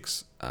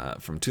remakes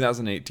from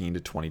 2018 to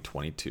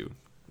 2022.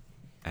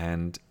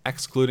 And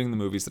excluding the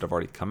movies that have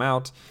already come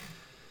out,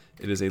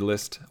 it is a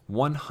list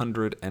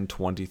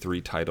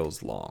 123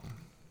 titles long.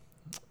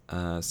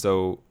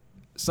 So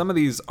some of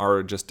these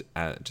are just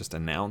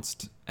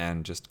announced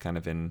and just kind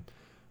of in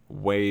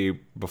way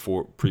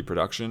before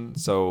pre-production.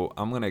 So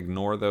I'm going to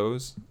ignore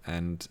those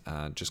and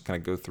just kind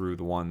of go through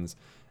the ones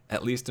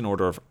at least in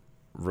order of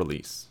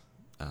release.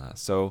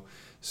 So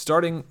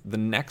starting the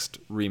next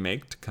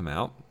remake to come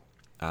out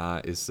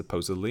is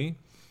supposedly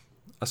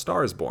A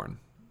Star is Born.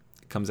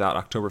 It comes out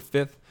October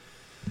 5th,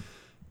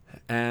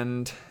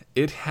 and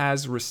it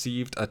has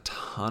received a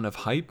ton of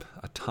hype,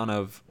 a ton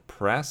of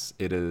press.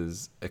 It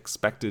is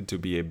expected to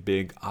be a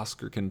big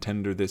Oscar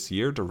contender this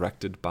year,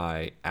 directed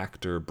by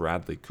actor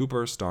Bradley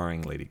Cooper,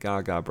 starring Lady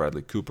Gaga,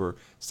 Bradley Cooper,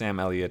 Sam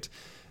Elliott,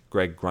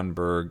 Greg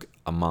Grunberg,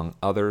 among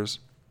others.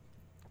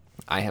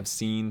 I have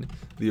seen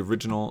the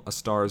original A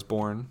Star is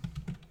Born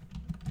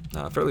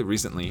fairly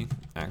recently,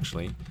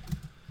 actually,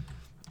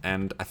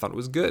 and I thought it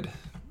was good.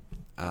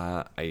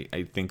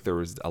 I think there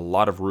was a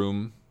lot of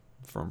room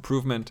for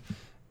improvement,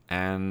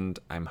 And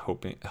I'm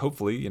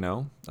hopefully,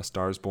 A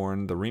Star is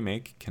Born, the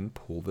remake, can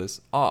pull this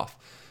off.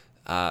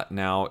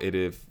 Now,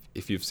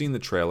 if you've seen the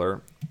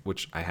trailer,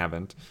 which I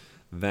haven't,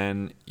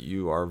 then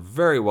you are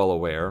very well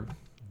aware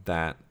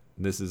that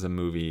this is a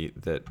movie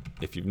that,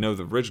 if you know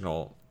the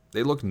original,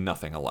 they look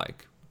nothing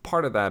alike.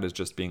 Part of that is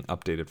just being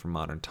updated for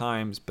modern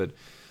times, but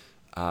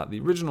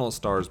the original A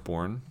Star is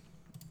Born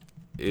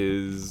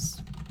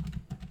is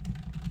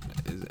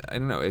I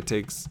don't know, it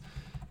takes,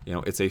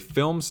 it's a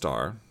film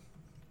star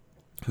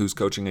who's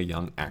coaching a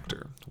young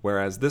actor,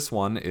 whereas this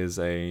one is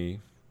a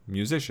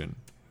musician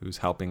who's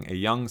helping a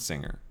young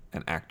singer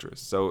and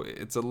actress. So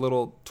it's a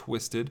little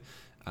twisted.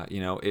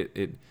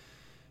 It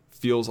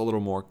feels a little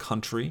more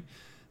country,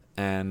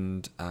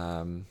 and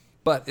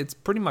but it's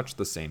pretty much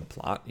the same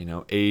plot.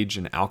 Age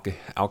and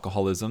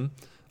alcoholism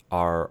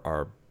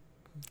are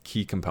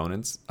key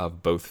components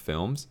of both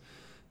films,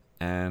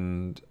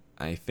 and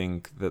I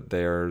think that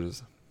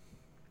there's,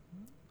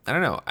 I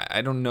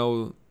don't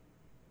know,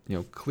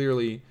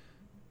 clearly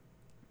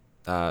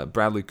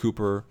Bradley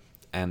Cooper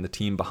and the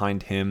team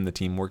behind him, the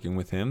team working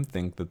with him,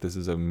 think that this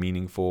is a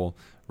meaningful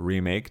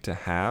remake to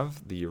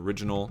have. The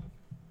original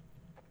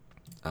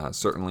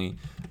certainly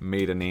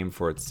made a name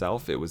for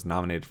itself. It was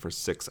nominated for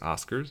 6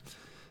 Oscars,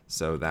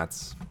 so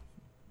that's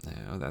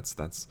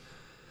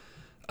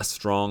a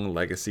strong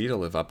legacy to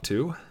live up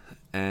to.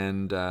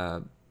 And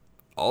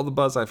all the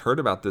buzz I've heard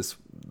about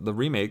the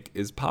remake,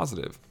 is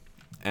positive.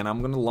 And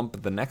I'm going to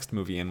lump the next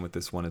movie in with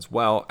this one as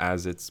well,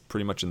 as it's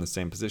pretty much in the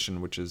same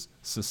position, which is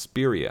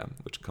Suspiria,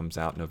 which comes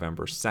out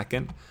November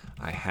 2nd.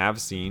 I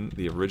have seen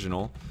the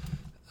original.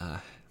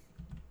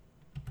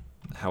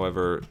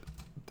 However,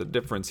 the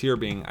difference here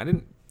being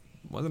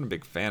wasn't a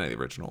big fan of the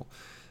original.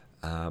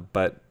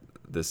 But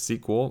the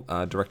sequel,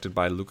 directed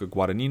by Luca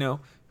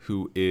Guadagnino,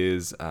 who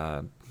is,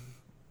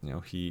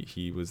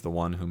 he was the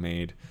one who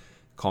made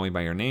Call Me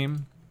By Your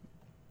Name.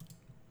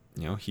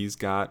 He's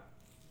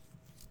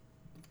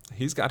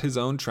got his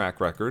own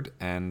track record,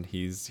 and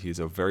he's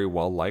a very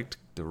well-liked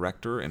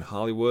director in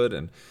Hollywood,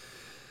 and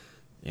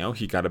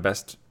he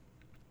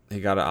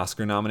got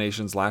Oscar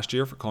nominations last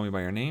year for Call Me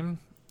By Your Name,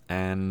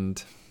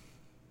 and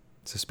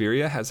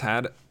Suspiria has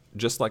had,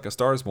 just like A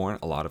Star is Born,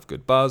 a lot of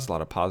good buzz, a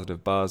lot of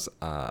positive buzz.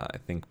 I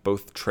think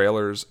both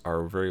trailers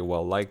are very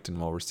well liked and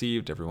well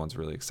received. Everyone's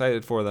really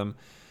excited for them.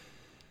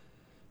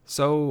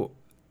 So,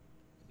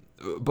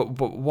 but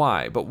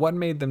why? But what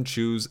made them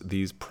choose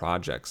these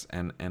projects,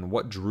 and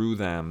what drew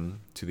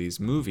them to these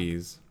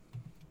movies,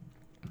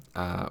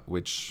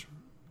 which,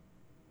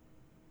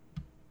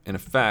 in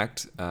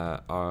effect,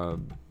 why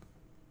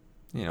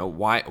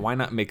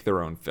not make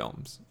their own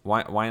films?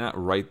 Why not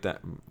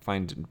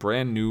find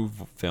brand new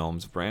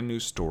films, brand new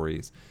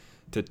stories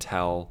to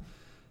tell?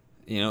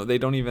 They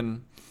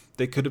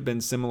could have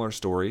been similar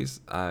stories.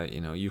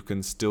 You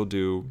can still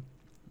do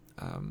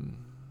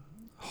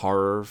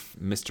horror,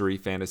 mystery,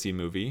 fantasy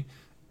movie.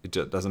 It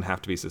doesn't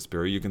have to be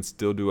Suspiria. You can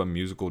still do a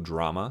musical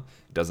drama.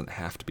 It doesn't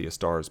have to be A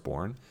Star is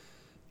Born.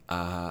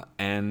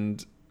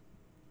 And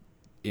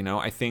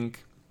I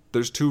think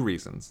there's 2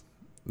 reasons.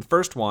 The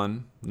first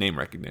one, name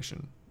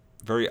recognition.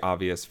 Very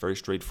obvious, very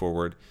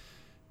straightforward.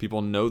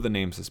 People know the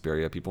name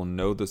Suspiria. People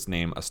know this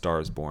name, A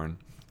Star is Born,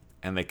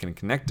 and they can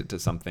connect it to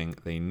something.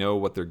 They know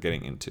what they're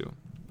getting into.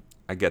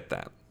 I get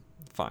that.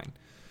 Fine.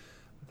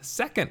 The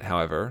second,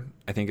 however,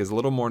 I think is a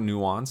little more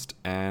nuanced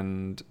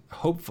and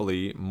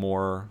hopefully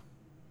more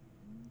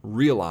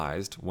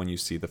realized when you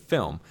see the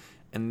film.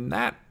 And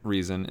that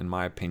reason, in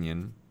my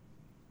opinion,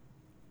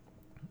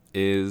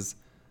 is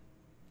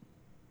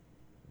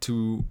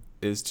to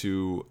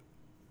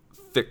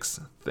fix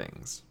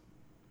things.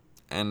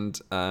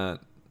 And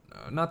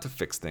not to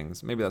fix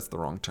things, maybe that's the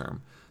wrong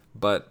term,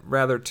 but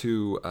rather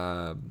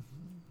to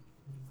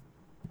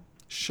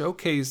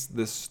showcase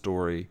this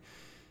story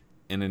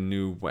in a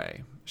new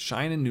way,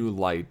 shine a new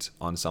light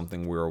on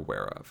something we're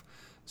aware of.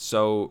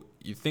 So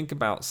you think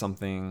about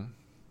something,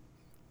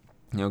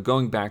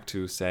 going back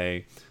to,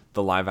 say,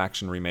 the live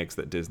action remakes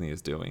that Disney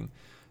is doing.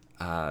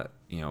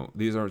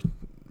 These are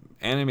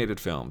animated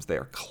films. They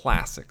are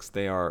classics.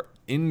 They are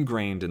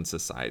ingrained in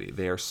society.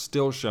 They are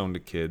still shown to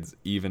kids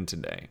even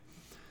today.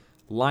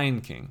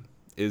 Lion King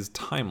is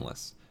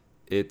timeless.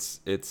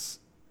 It's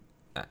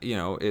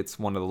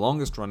one of the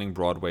longest running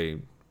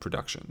Broadway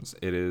productions.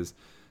 It is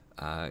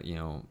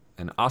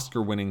an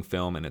Oscar-winning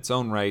film in its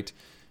own right,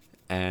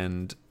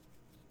 and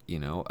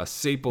a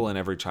staple in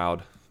every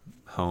child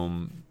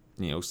home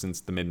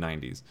since the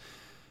mid-90s.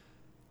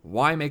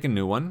 Why make a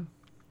new one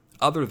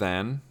other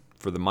than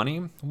for the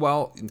money?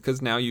 Well,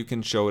 because now you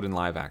can show it in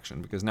live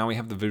action, because now we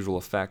have the visual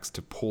effects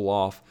to pull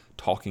off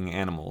talking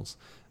animals,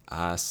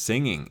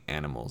 singing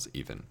animals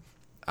even.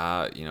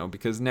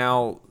 Because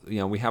now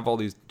we have all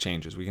these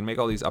changes. We can make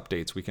all these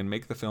updates. We can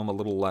make the film a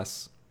little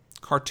less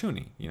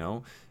cartoony.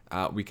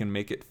 We can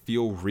make it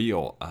feel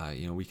real.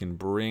 We can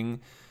bring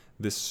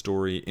this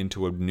story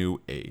into a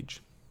new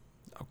age.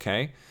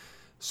 Okay,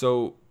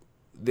 so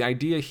the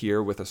idea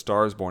here with A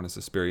Star is Born and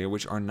Suspiria,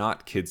 which are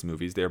not kids'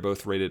 movies, they are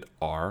both rated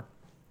R,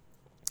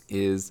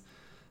 is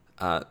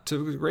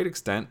To a great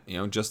extent,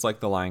 just like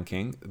The Lion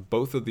King,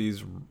 both of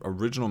these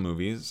original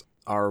movies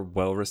are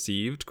well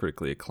received,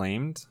 critically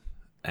acclaimed,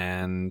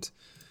 and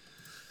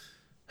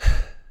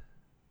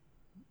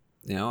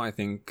I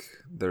think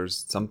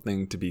there's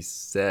something to be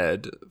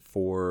said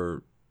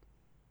for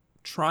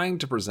trying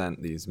to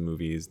present these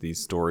movies, these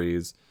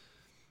stories,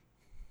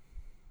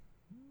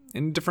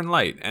 in a different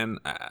light. And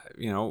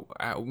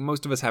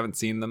most of us haven't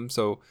seen them,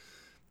 so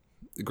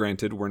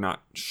granted, we're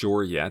not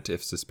sure yet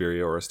if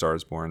Suspiria or A Star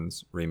Is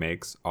Born's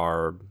remakes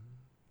are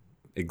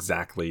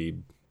exactly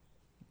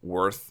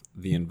worth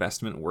the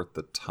investment, worth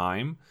the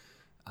time.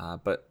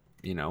 But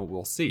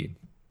we'll see.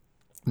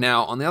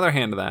 Now, on the other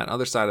hand of that,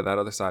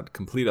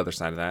 complete other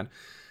side of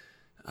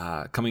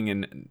that, coming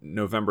in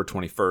November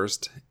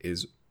 21st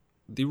is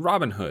the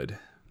Robin Hood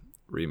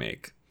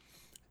remake.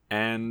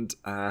 And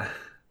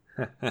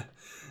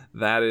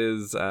that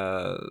is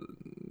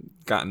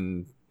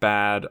gotten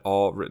bad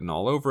written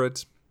all over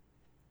it.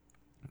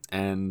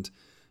 And,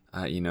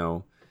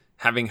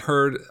 having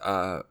heard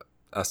a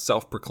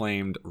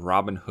self-proclaimed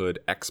Robin Hood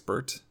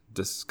expert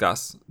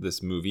discuss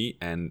this movie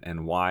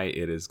and why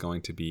it is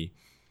going to be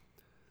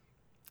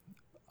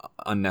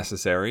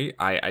unnecessary,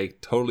 I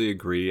totally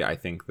agree. I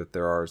think that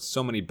there are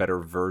so many better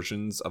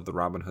versions of the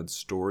Robin Hood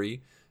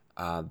story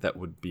that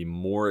would be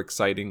more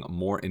exciting,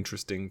 more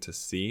interesting to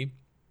see.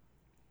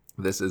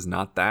 This is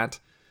not that.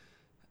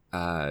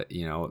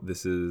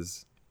 This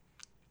is...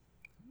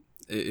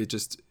 It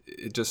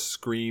just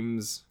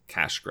screams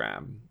cash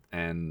grab,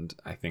 and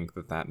I think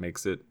that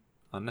makes it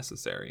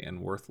unnecessary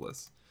and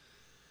worthless.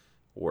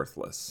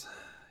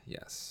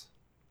 Yes.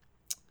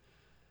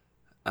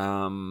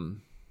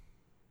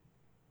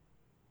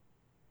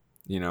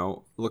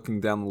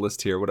 Looking down the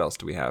list here, what else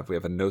do we have? We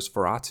have a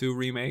Nosferatu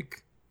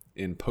remake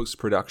in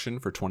post-production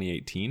for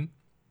 2018.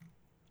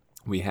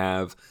 We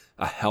have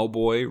a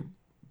Hellboy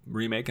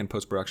remake in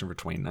post-production for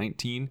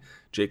 2019.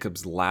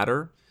 Jacob's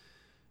Ladder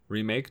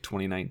remake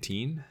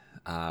 2019.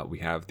 We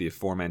have the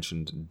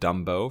aforementioned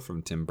Dumbo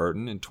from Tim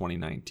Burton in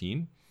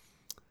 2019.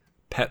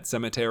 Pet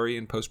Sematary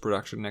in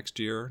post-production next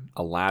year.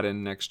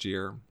 Aladdin next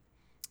year.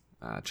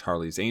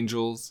 Charlie's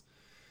Angels.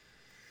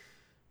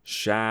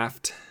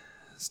 Shaft,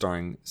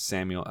 starring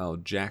Samuel L.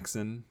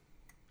 Jackson.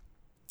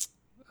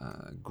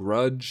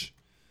 Grudge.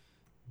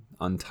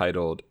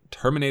 Untitled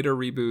Terminator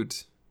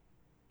reboot.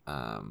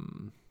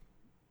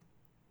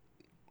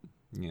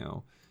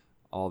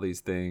 All these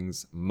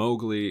things.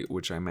 Mowgli,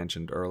 which I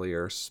mentioned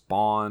earlier.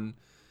 Spawn.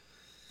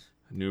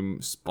 A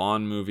new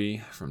Spawn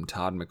movie from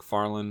Todd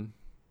McFarlane.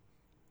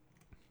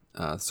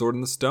 Sword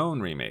in the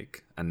Stone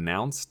remake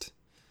announced.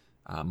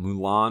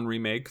 Mulan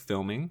remake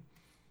filming,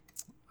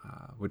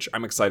 which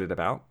I'm excited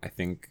about. I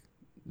think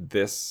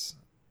this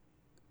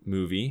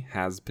movie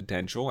has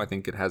potential. I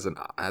think it has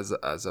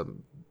a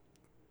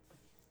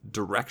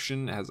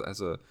direction,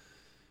 as a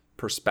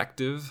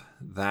perspective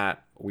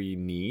that we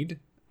need.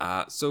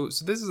 So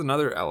this is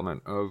another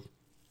element of,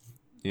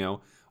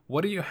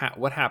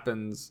 what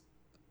happens,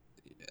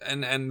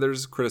 and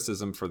there's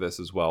criticism for this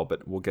as well,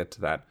 but we'll get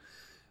to that.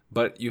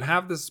 But you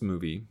have this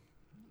movie,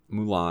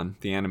 Mulan,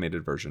 the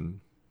animated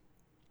version,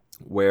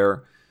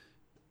 where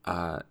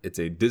it's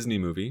a Disney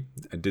movie,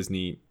 a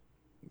Disney,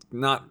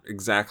 not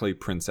exactly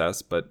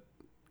princess, but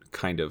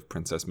kind of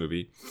princess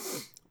movie,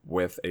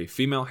 with a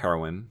female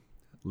heroine,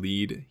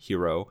 lead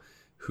hero,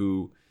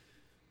 who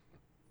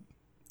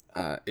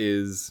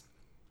is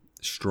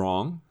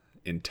strong,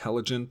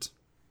 intelligent,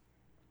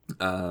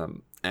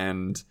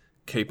 and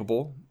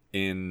capable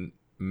in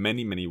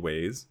many, many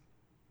ways.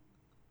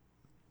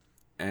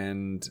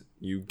 And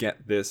you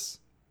get this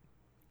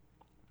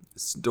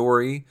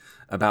story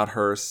about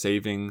her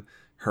saving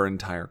her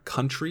entire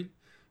country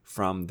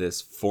from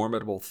this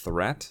formidable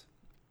threat,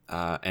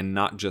 and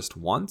not just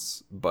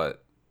once,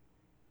 but,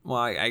 well,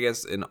 I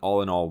guess in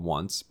all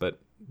once, but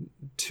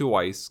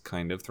twice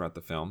kind of throughout the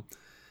film.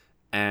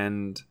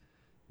 And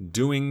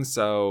doing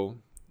so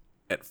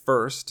at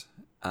first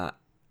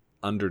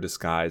under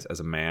disguise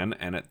as a man,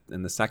 and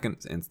in the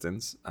second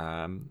instance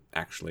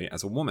actually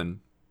as a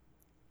woman.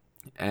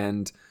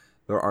 And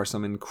there are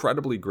some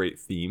incredibly great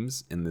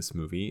themes in this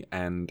movie,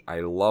 and I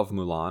love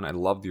Mulan. I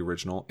love the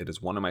original. It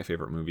is one of my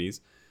favorite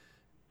movies,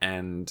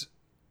 and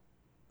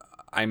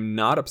I'm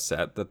not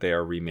upset that they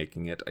are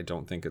remaking it. I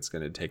don't think it's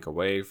going to take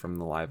away from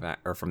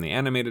the from the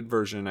animated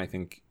version. I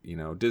think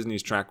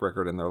Disney's track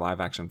record in their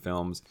live action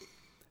films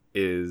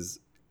is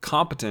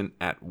competent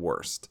at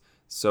worst.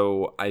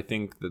 So I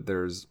think that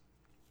there's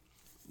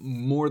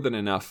more than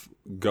enough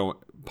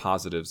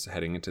positives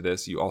heading into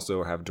this. You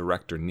also have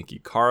director Nikki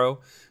Caro,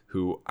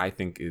 who I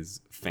think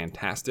is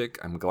fantastic.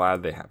 I'm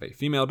glad they have a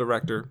female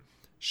director.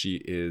 She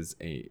is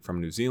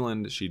from New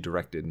Zealand. She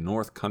directed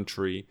North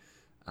Country,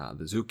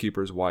 The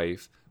Zookeeper's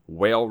Wife,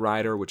 Whale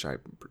Rider, which I'm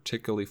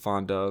particularly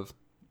fond of,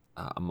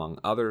 among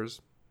others.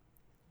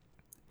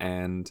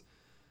 And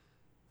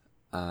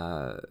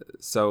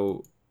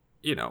so,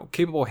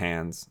 capable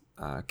hands,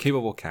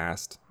 capable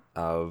cast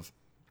of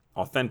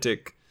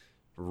authentic,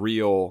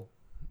 real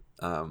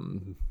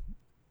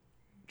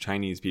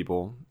Chinese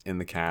people in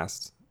the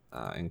cast.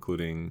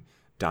 including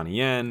Donnie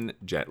Yen,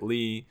 Jet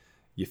Li,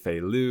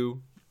 Yifei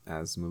Liu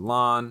as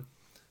Mulan.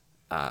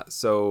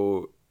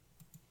 So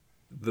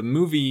the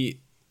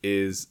movie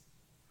is,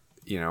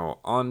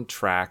 on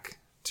track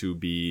to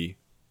be,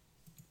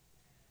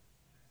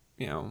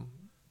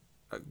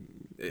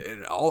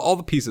 all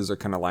the pieces are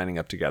kind of lining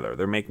up together.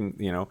 They're making,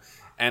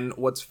 and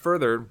what's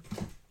further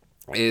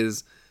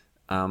is,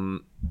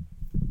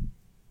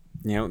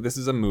 this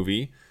is a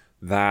movie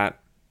that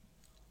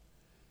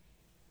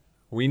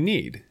we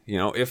need.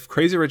 If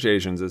Crazy Rich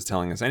Asians is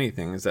telling us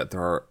anything, is that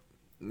there are,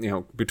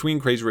 between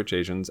Crazy Rich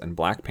Asians and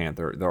Black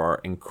Panther, there are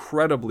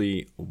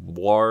incredibly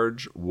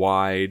large,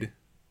 wide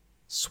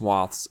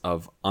swaths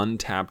of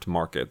untapped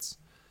markets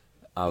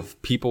of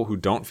people who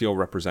don't feel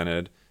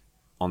represented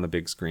on the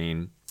big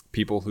screen,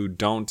 people who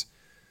don't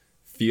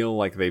feel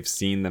like they've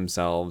seen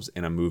themselves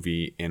in a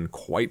movie in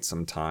quite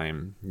some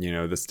time.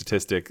 The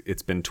statistic,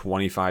 it's been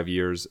 25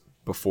 years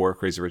before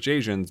Crazy Rich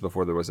Asians,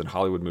 before there was a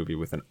Hollywood movie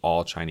with an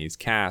all Chinese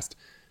cast,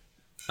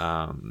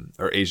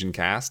 or Asian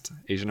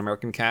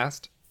American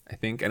cast. I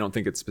don't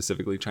think it's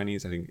specifically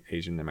Chinese. I think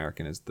Asian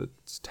American is the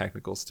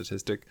technical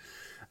statistic.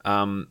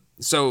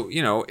 So,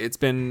 it's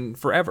been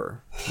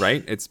forever,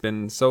 right? It's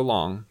been so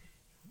long.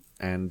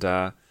 And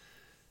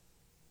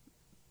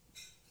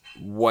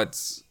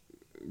what's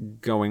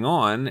going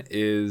on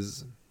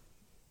is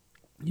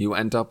you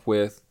end up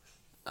with,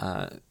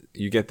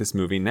 you get this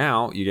movie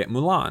now, you get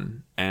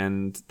Mulan.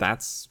 And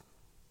that's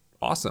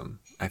awesome.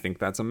 I think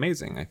that's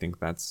amazing. I think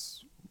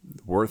that's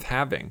worth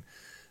having.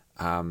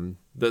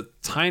 The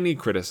tiny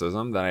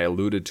criticism that I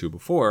alluded to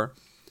before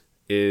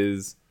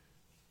is,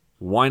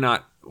 why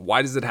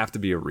does it have to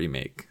be a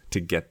remake to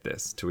get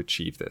this, to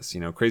achieve this?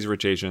 Crazy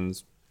Rich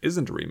Asians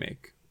isn't a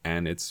remake,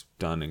 and it's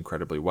done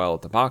incredibly well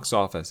at the box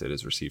office. It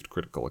has received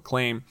critical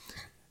acclaim,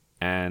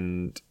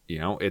 and,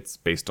 it's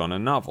based on a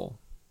novel.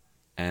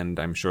 And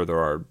I'm sure there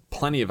are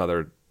plenty of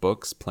other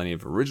books, plenty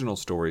of original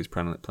stories,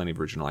 plenty of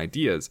original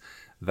ideas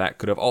that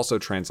could have also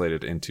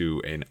translated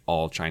into an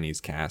all Chinese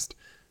cast,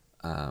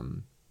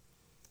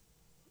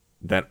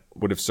 that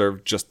would have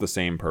served just the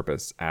same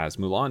purpose as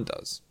Mulan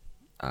does.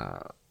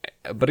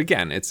 But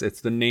again, it's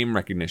the name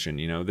recognition.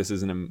 This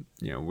isn't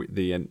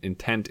the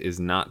intent is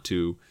not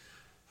to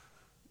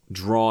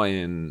draw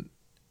in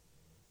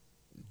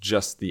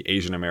just the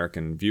Asian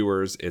American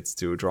viewers. It's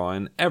to draw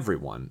in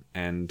everyone,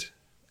 and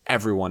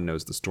everyone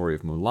knows the story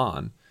of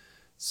Mulan.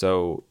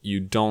 So you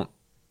don't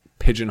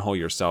pigeonhole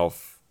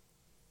yourself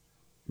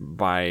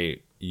by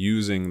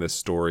using this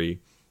story,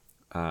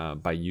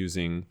 by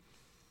using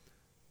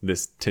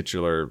this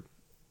titular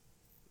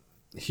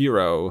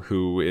hero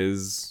who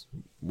is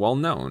well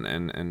known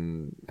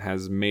and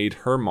has made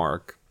her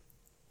mark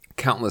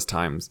countless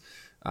times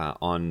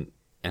on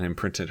and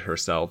imprinted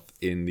herself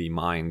in the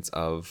minds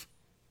of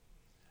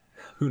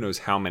who knows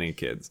how many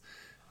kids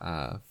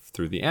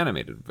through the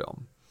animated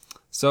film.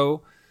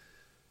 So,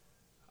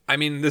 I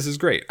mean, this is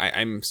great.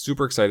 I'm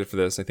super excited for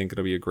this. I think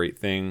it'll be a great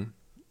thing,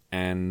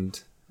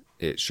 and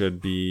it should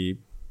be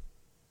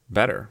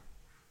better.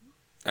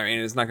 I mean,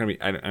 it's not going to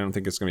be, I don't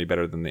think it's going to be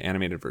better than the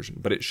animated version,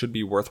 but it should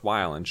be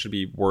worthwhile and should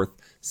be worth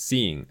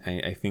seeing.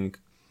 I think,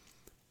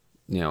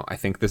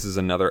 this is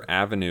another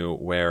avenue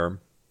where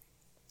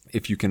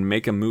if you can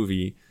make a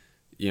movie,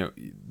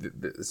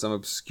 some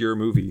obscure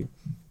movie,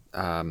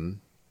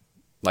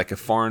 like a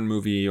foreign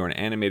movie or an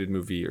animated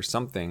movie or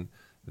something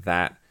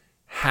that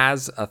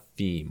has a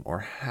theme or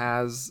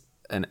has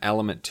an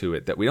element to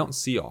it that we don't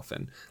see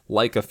often,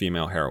 like a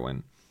female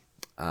heroine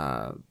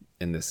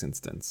in this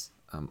instance.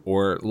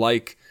 Or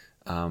like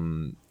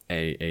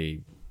a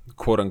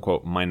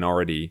quote-unquote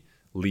minority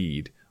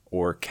lead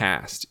or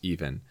cast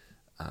even.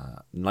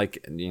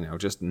 Like,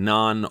 just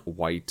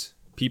non-white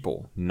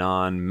people,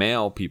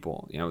 non-male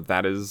people.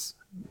 That is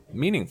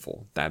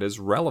meaningful. That is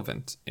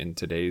relevant in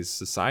today's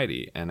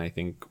society. And I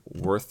think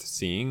worth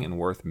seeing and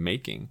worth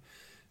making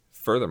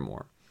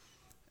furthermore.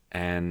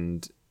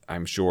 And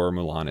I'm sure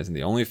Mulan isn't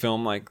the only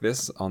film like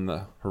this on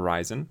the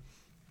horizon.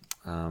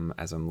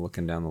 As I'm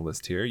looking down the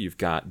list here, you've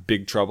got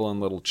Big Trouble in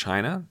Little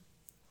China,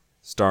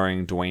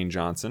 starring Dwayne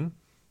Johnson.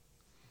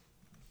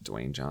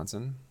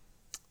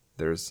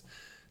 There's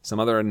some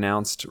other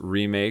announced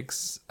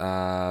remakes.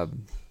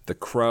 The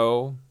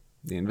Crow,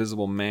 The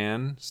Invisible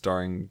Man,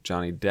 starring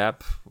Johnny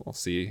Depp. We'll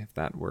see if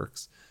that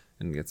works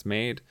and gets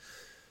made.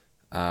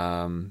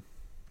 Announced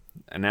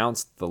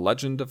The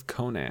Legend of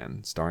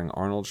Conan, starring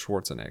Arnold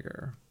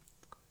Schwarzenegger.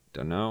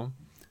 Don't know.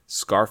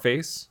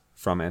 Scarface,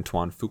 from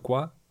Antoine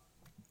Fuqua,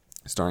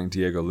 starring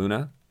Diego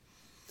Luna.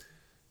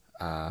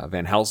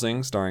 Van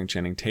Helsing, starring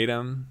Channing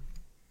Tatum.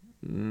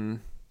 We'll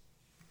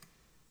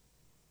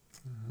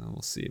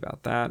see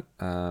about that.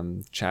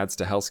 Chad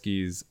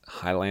Stahelski's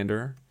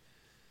Highlander.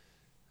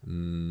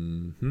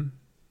 Don't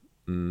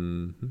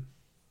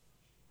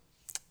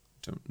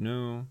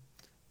know.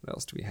 What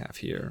else do we have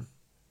here?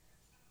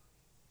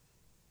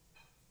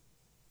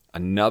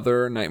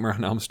 Another Nightmare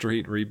on Elm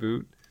Street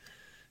reboot.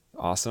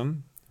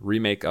 Awesome.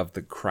 Remake of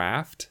The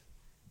Craft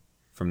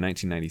from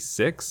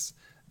 1996.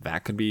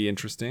 That could be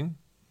interesting.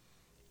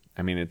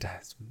 I mean,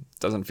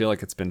 doesn't feel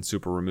like it's been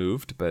super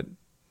removed, but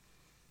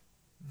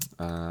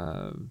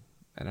I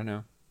don't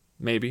know.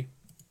 Maybe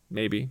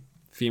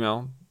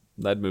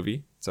female-led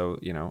movie. So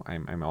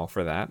I'm all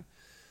for that.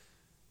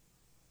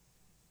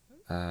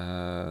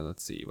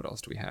 Let's see, what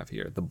else do we have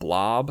here? The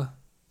Blob,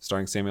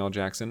 starring Samuel L.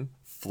 Jackson.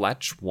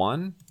 Fletch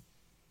 1.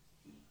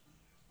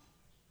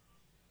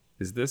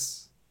 Is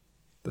this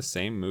the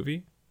same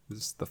movie? Is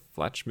this the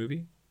Fletch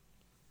movie?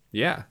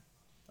 Yeah.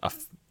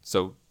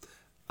 So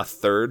a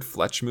third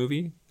Fletch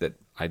movie that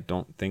I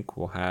don't think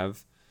will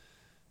have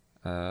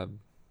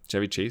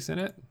Chevy Chase in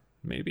it?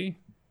 Maybe?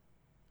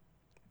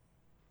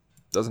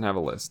 Doesn't have a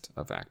list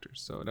of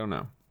actors, so I don't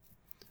know.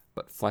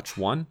 But Fletch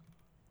 1.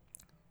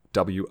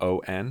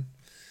 WON.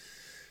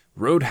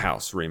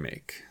 Roadhouse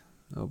remake.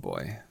 Oh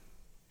boy.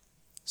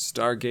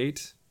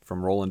 Stargate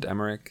from Roland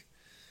Emmerich.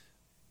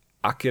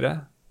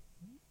 Akira,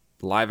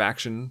 live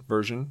action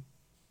version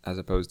as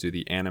opposed to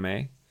the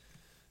anime.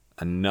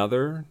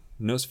 Another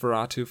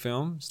Nosferatu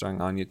film starring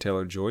Anya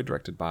Taylor-Joy,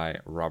 directed by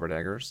Robert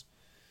Eggers.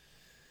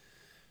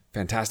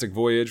 Fantastic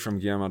Voyage from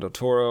Guillermo del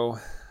Toro.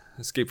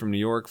 Escape from New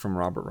York from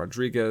Robert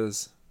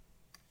Rodriguez.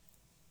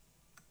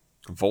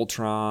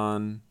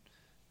 Voltron,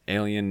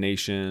 Alien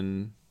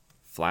Nation,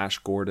 Flash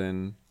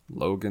Gordon,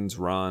 Logan's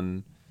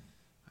Run,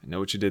 I Know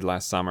What You Did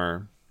Last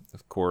Summer,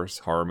 of course,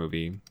 horror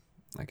movie,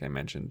 like I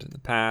mentioned in the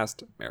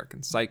past,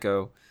 American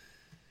Psycho,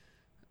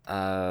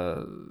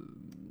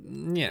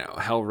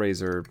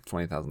 Hellraiser,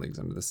 20,000 Leagues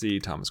Under the Sea,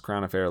 Thomas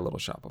Crown Affair, Little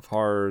Shop of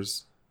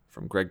Horrors,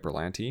 from Greg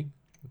Berlanti.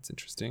 That's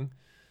interesting.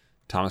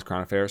 Thomas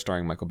Crown Affair,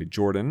 starring Michael B.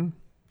 Jordan.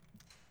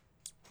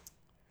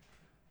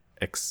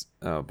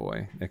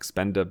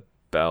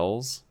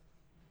 Expendables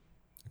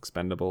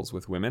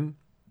with women.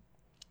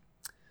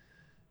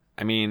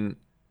 I mean,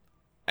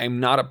 I'm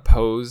not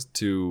opposed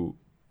to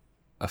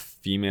a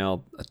team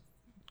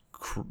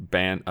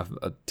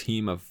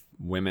of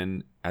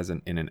women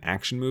in an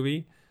action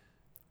movie,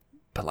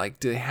 but like,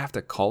 do they have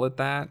to call it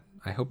that?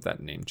 I hope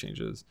that name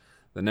changes.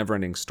 The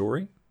Neverending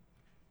Story.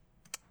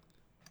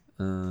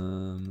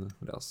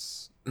 What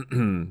else?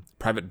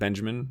 Private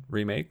Benjamin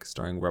remake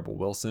starring Rebel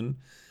Wilson,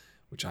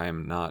 which I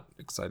am not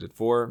excited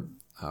for.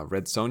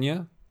 Red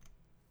Sonja.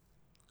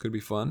 Could be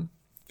fun.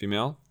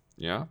 Female.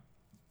 Yeah.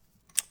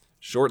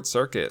 Short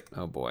Circuit.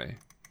 Oh boy.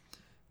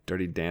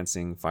 Dirty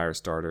Dancing,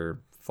 Firestarter,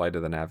 Flight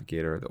of the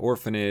Navigator, The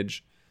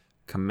Orphanage,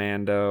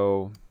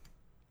 Commando.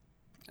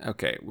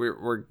 Okay,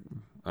 we're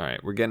all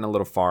right. We're getting a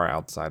little far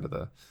outside of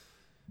the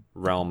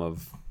realm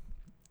of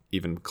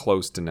even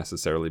close to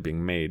necessarily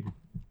being made.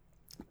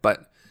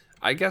 But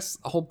I guess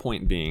the whole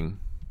point being,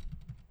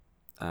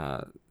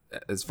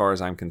 as far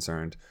as I'm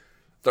concerned,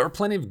 there are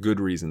plenty of good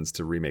reasons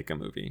to remake a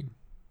movie.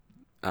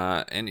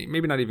 And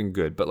maybe not even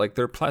good, but like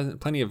there are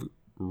plenty of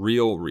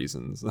real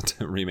reasons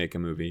to remake a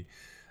movie.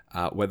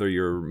 Whether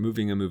you're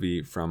moving a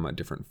movie from a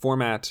different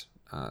format,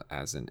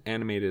 as an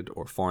animated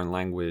or foreign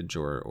language,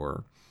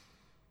 or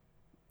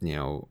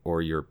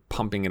you're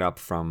pumping it up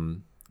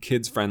from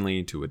kids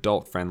friendly to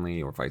adult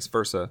friendly, or vice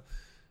versa.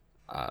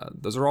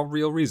 Those are all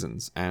real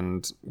reasons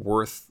and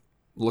worth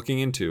looking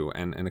into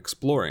and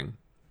exploring.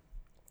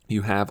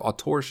 You have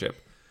authorship,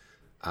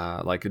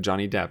 like a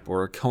Johnny Depp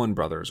or a Coen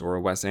Brothers or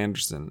a Wes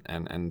Anderson,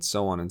 and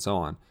so on and so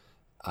on,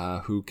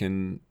 who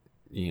can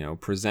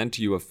present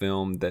to you a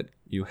film that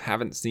you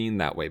haven't seen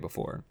that way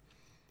before.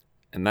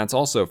 And that's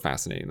also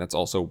fascinating. That's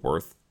also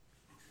worth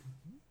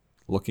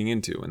looking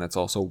into, and that's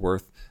also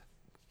worth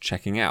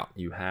checking out.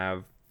 You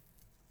have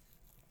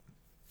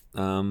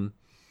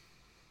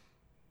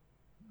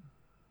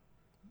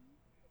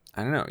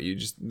I don't know, you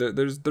just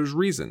there's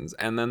reasons,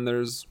 and then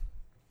there's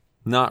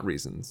not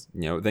reasons.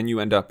 Then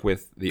you end up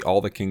with All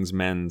the King's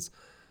Men's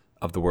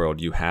of the world.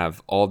 You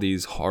have all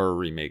these horror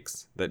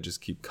remakes that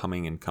just keep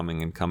coming and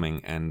coming and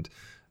coming, and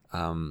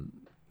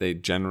they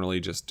generally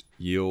just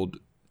yield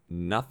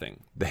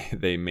nothing.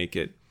 They make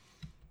it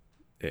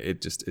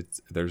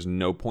there's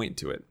no point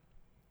to it,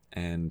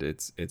 and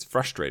it's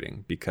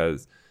frustrating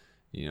because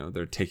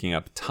they're taking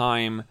up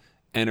time,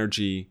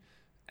 energy,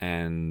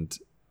 and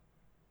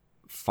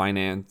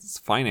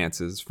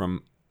finances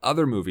from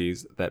other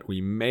movies that we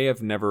may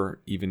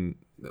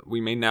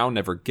now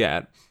never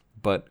get,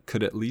 but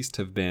could at least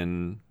have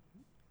been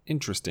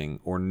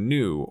interesting or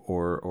new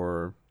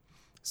or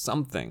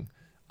something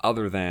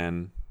other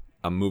than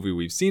a movie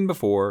we've seen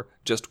before,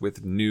 just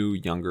with new,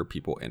 younger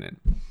people in it.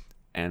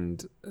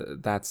 And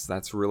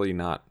that's really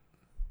not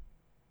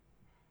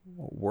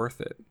worth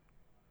it,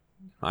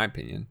 in my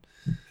opinion.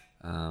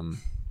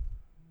 I'm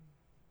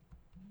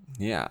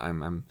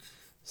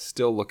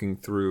still looking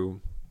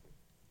through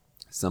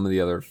some of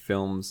the other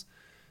films,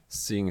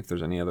 seeing if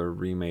there's any other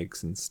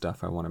remakes and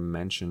stuff I want to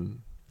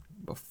mention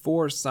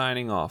before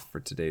signing off for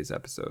today's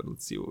episode.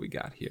 Let's see what we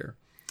got here.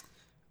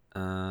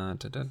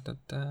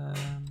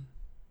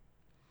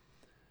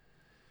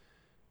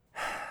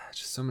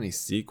 Just so many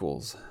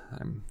sequels.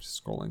 I'm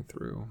scrolling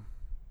through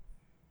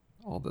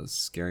all the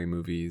scary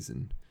movies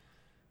and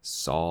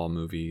Saw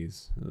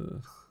movies.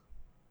 Ugh.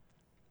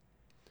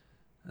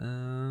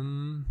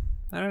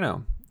 I don't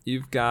know.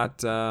 You've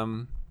got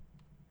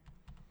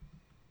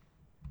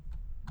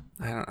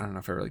I don't know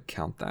if I really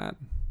count that.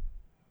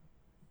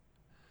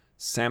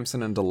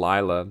 Samson and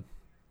Delilah.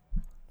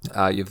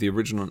 You have the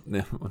original,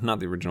 not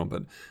the original,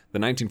 but the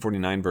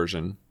 1949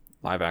 version,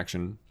 live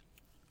action.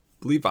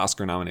 I believe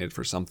Oscar nominated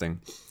for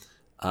something.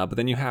 But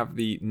then you have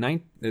the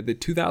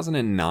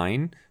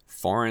 2009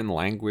 foreign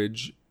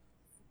language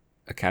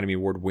Academy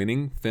Award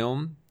winning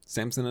film,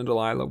 Samson and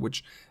Delilah,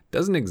 which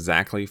doesn't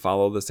exactly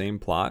follow the same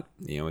plot.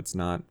 It's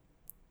not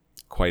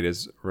quite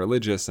as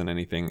religious and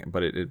anything,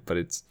 but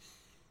it's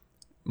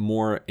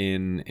more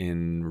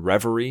in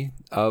reverie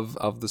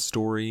of the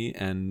story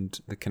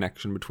and the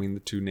connection between the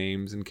two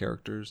names and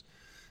characters.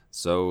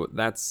 So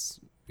that's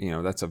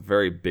a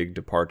very big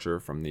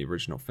departure from the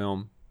original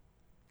film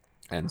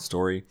and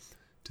story,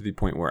 to the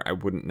point where I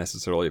wouldn't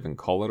necessarily even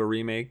call it a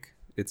remake.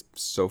 It's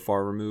so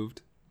far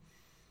removed.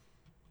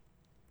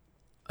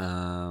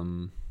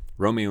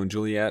 Romeo and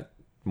Juliet,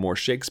 more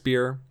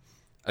Shakespeare.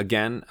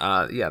 Again,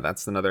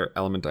 that's another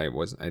element I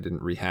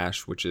didn't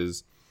rehash, which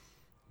is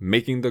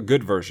making the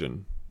good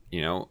version.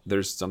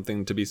 There's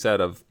something to be said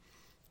of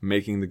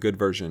making the good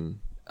version.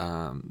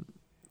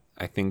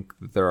 I think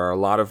there are a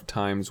lot of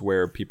times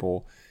where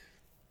people,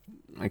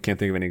 I can't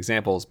think of any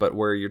examples, but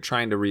where you're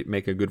trying to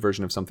make a good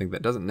version of something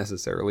that doesn't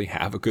necessarily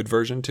have a good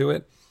version to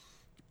it.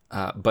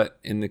 But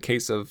in the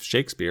case of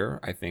Shakespeare,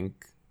 I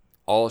think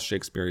all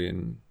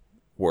Shakespearean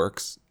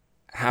works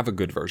have a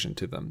good version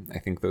to them. I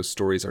think those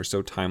stories are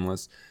so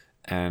timeless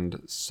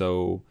and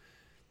so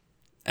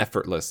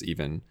effortless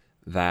even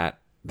that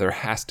there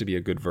has to be a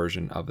good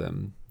version of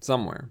them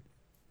somewhere.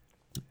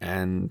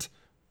 And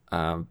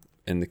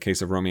in the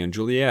case of Romeo and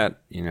Juliet,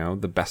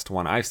 the best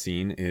one I've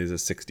seen is a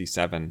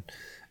 67,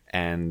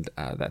 and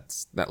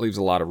that leaves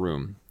a lot of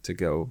room to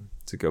go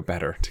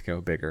better, to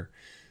go bigger.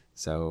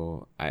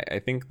 So I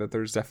think that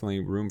there's definitely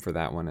room for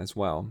that one as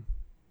well.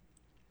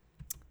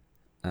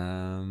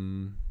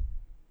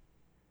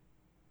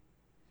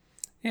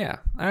 Yeah,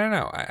 I don't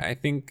know. I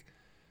think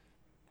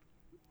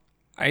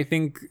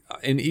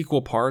in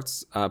equal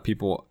parts,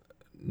 people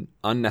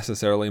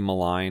unnecessarily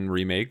malign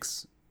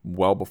remakes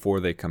well before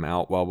they come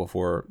out, well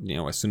before,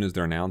 as soon as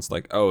they're announced,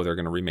 like, oh, they're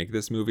going to remake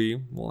this movie.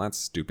 Well, that's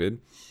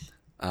stupid.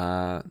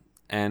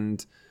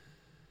 And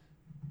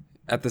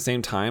at the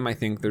same time, I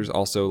think there's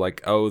also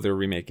like, oh, they're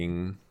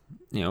remaking,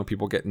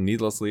 people get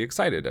needlessly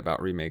excited about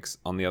remakes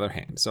on the other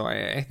hand. So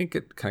I think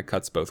it kind of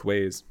cuts both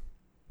ways.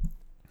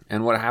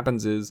 And what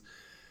happens is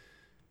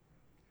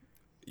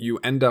you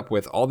end up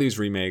with all these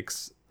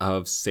remakes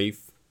of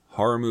safe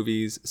horror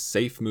movies,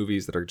 safe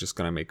movies that are just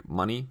going to make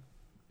money.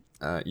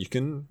 You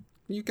can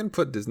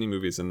put Disney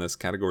movies in this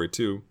category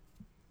too.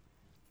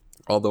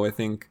 Although I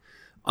think,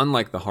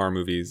 unlike the horror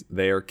movies,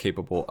 they are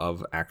capable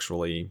of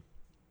actually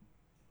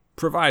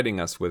providing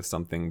us with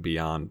something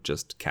beyond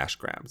just cash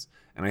grabs.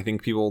 And I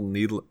think people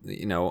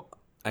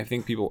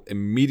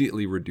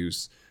immediately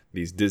reduce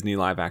these Disney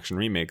live action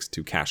remakes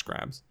to cash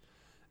grabs.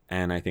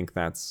 And I think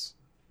that's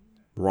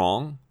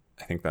wrong.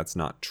 I think that's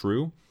not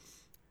true.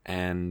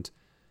 And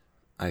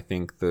I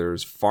think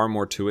there's far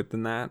more to it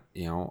than that.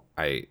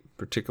 I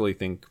particularly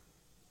think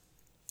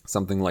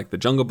something like The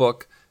Jungle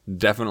Book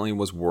definitely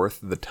was worth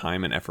the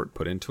time and effort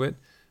put into it.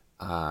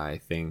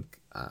 I think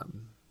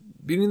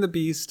Beauty and the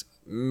Beast,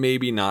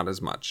 maybe not as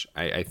much.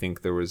 I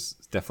think there was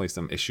definitely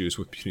some issues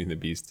with Beauty and the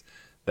Beast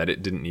that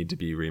it didn't need to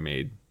be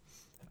remade.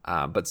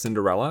 But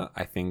Cinderella,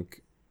 I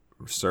think,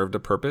 served a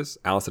purpose.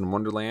 Alice in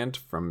Wonderland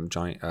from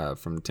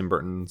Tim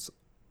Burton's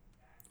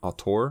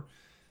authorship.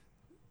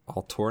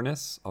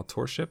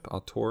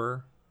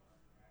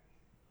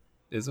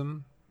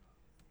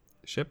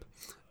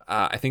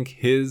 I think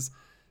his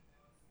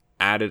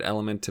added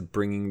element to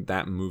bringing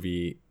that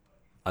movie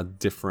a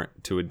different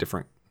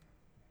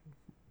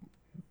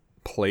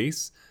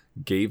place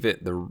gave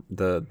it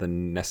the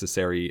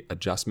necessary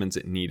adjustments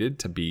it needed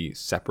to be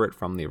separate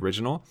from the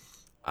original.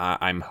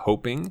 I'm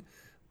hoping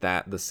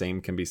that the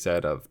same can be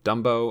said of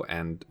Dumbo,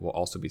 and will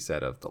also be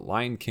said of The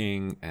Lion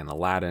King and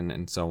Aladdin,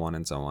 and so on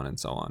and so on and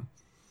so on.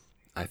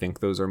 I think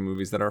those are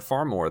movies that are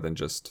far more than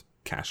just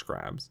cash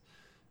grabs.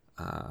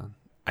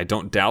 I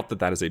don't doubt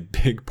that is a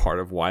big part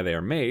of why they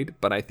are made,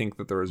 but I think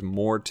that there is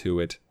more to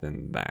it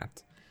than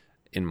that,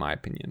 in my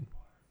opinion.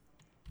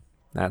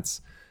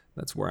 That's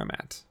where I'm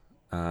at.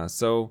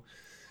 So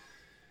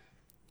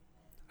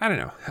I don't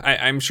know.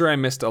 I'm sure I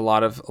missed a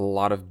lot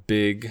of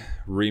big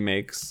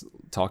remakes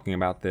talking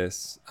about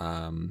this.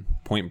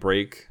 Point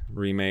Break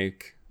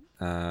remake,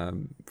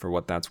 for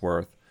what that's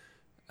worth,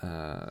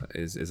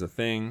 is a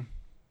thing.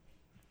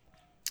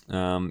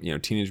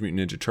 Teenage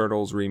Mutant Ninja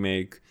Turtles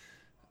remake.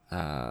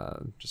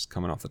 Just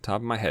coming off the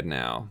top of my head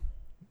now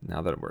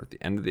that we're at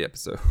the end of the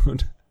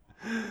episode.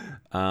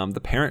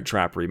 The Parent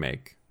Trap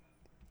remake.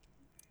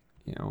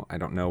 I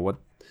don't know what.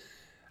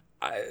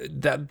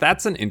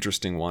 That's an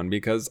interesting one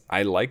because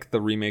I like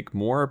the remake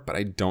more, but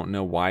I don't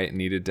know why it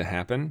needed to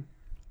happen.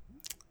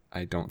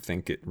 I don't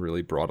think it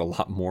really brought a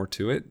lot more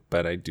to it,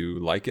 but I do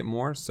like it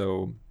more.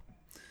 So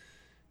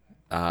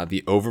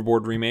the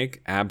Overboard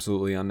remake,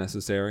 absolutely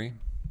unnecessary.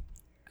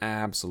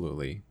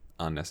 Absolutely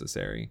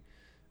unnecessary.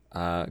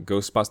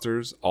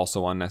 Ghostbusters,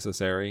 also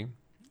unnecessary.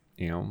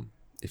 You know,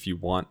 if you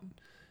want,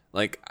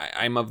 like,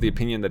 I'm of the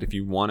opinion that if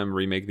you want to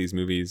remake these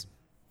movies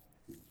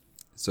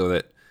so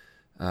that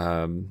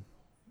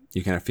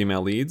you can have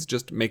female leads,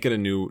 just make it a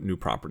new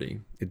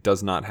property. It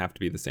does not have to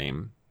be the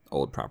same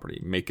old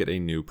property. Make it a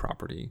new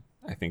property.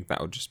 I think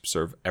that would just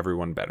serve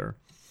everyone better.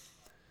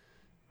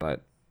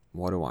 But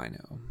what do I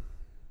know?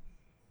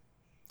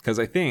 Because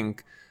I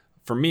think,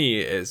 for me,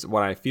 is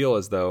what I feel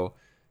as though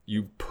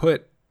you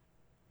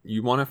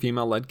want a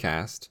female-led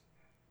cast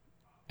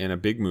in a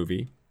big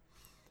movie.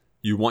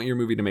 You want your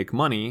movie to make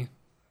money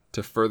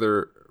to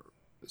further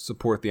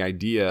support the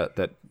idea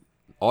that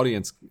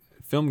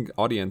film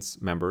audience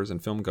members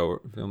and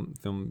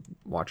film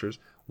watchers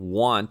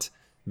want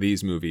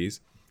these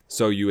movies.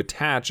 So you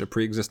attach a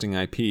pre-existing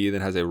IP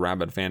that has a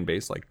rabid fan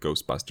base like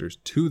Ghostbusters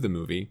to the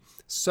movie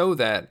so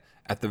that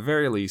at the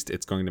very least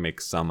it's going to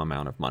make some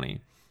amount of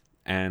money.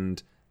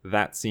 And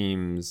that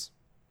seems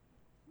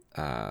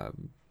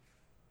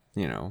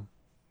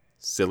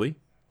silly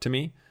to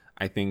me.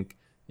 I think,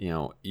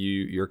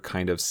 you're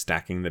kind of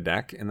stacking the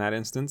deck in that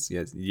instance.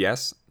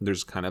 Yes,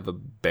 there's kind of a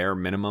bare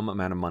minimum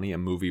amount of money a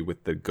movie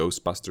with the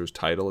Ghostbusters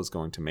title is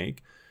going to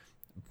make.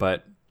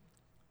 But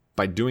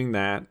by doing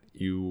that,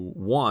 you,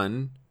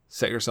 one,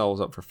 set yourselves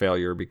up for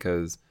failure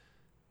because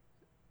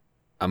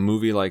a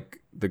movie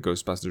like the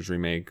Ghostbusters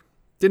remake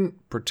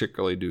didn't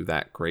particularly do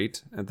that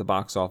great at the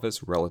box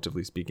office,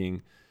 relatively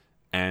speaking.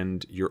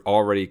 And you're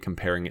already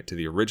comparing it to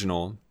the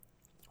original,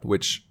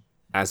 which,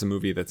 as a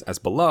movie that's as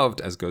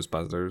beloved as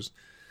Ghostbusters,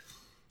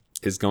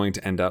 is going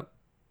to end up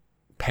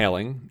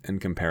paling in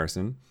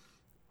comparison.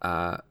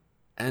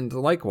 And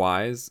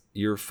likewise,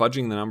 you're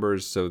fudging the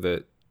numbers so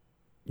that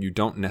you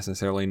don't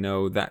necessarily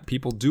know that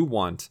people do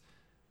want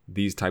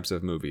these types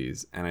of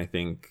movies. And I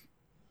think,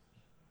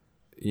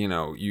 you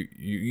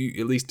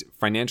at least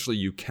financially,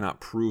 you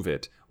cannot prove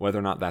it. Whether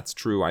or not that's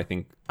true, I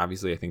think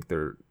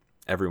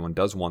everyone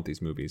does want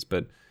these movies,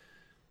 but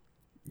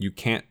you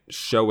can't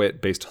show it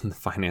based on the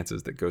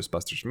finances that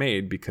Ghostbusters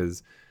made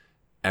because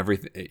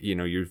everything,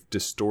 you've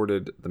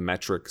distorted the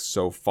metrics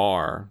so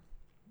far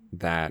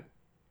that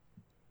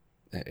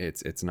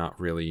it's not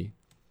really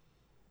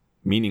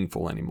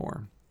meaningful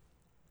anymore,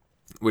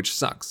 which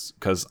sucks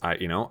because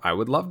I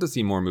would love to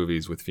see more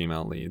movies with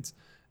female leads.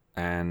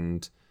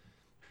 And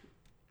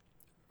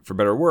for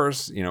better or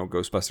worse,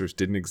 Ghostbusters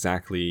didn't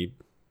exactly,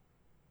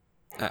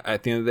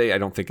 at the end of the day, I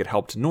don't think it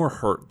helped nor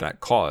hurt that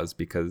cause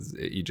because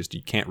you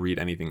can't read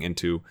anything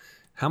into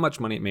how much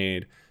money it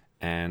made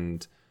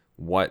and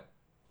what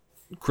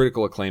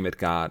critical acclaim it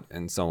got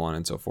and so on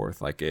and so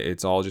forth. Like,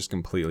 it's all just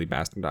completely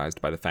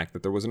bastardized by the fact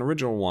that there was an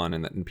original one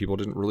and people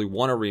didn't really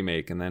want a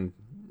remake, and then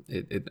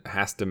it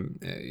has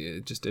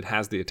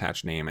the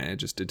attached name, and it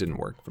didn't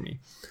work for me.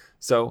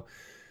 So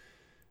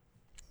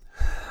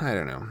I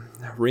don't know.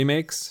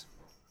 Remakes,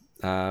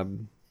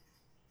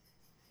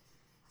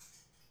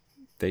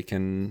 they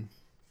can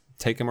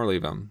take them or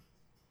leave them.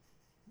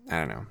 I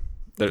don't know.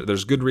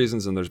 There's good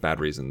reasons and there's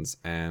bad reasons,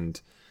 and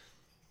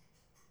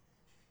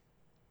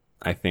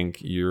I think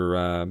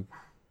you're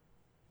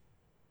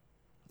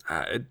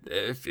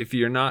if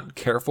you're not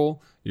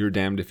careful, you're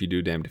damned if you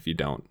do, damned if you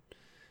don't.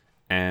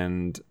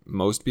 And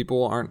most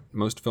people aren't.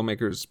 Most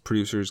filmmakers,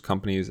 producers,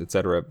 companies,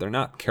 etc., they're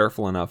not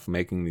careful enough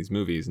making these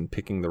movies and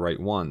picking the right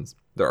ones.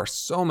 There are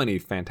so many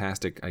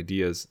fantastic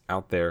ideas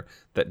out there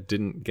that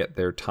didn't get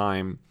their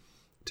time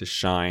to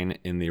shine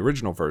in the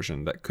original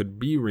version that could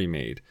be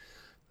remade.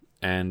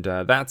 And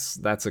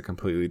that's a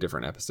completely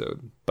different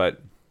episode.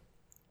 But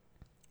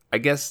I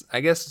guess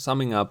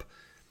summing up,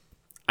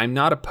 I'm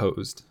not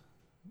opposed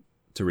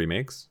to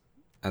remakes,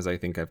 as I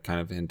think I've kind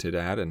of hinted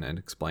at and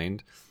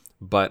explained.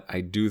 But I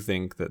do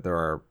think that there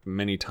are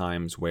many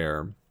times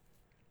where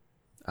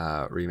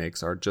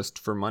remakes are just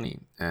for money.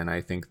 And I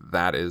think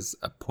that is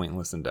a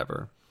pointless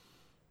endeavor.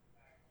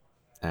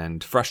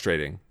 And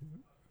frustrating.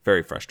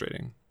 Very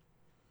frustrating.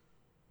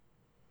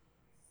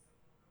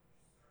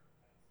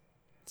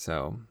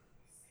 So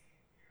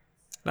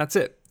that's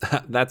it.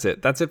 That's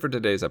it for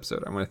today's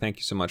episode. I want to thank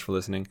you so much for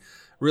listening.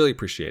 Really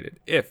appreciate it.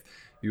 If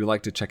you would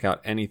like to check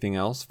out anything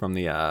else from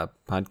the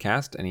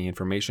podcast, any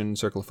information,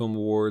 Circle of Film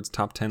Awards,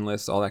 top 10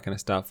 lists, all that kind of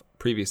stuff,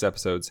 previous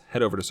episodes,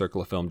 head over to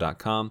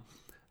circleoffilm.com.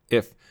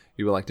 If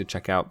you would like to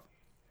check out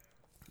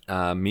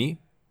me,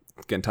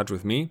 get in touch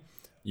with me,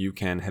 you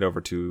can head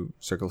over to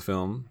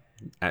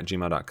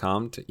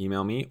circleoffilm@gmail.com to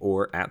email me,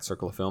 or at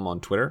circleoffilm on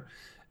Twitter.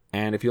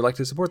 And if you'd like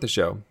to support the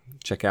show,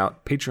 check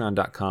out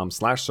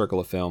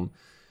patreon.com/circleoffilm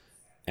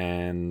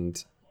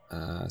and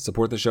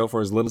support the show for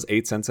as little as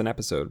 8 cents an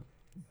episode.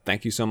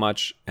 Thank you so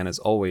much, and as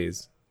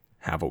always,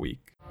 have a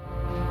week.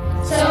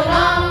 So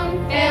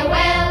long,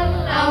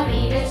 farewell, I'll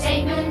be to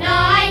say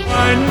goodnight.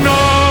 I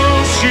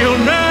know she'll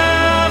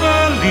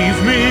never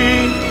leave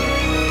me,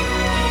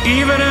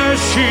 even as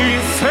she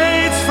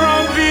fades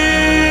from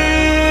view.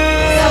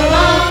 So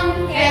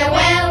long,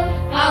 farewell,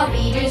 I'll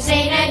be to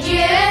say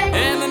adieu.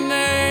 In the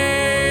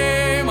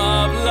name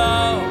of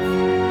love,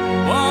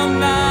 one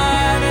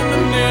night in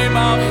the name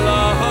of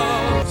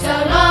love.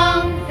 So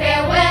long,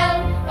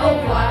 farewell, oh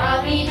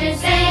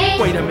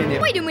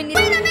Wait a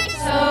minute.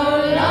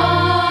 So long.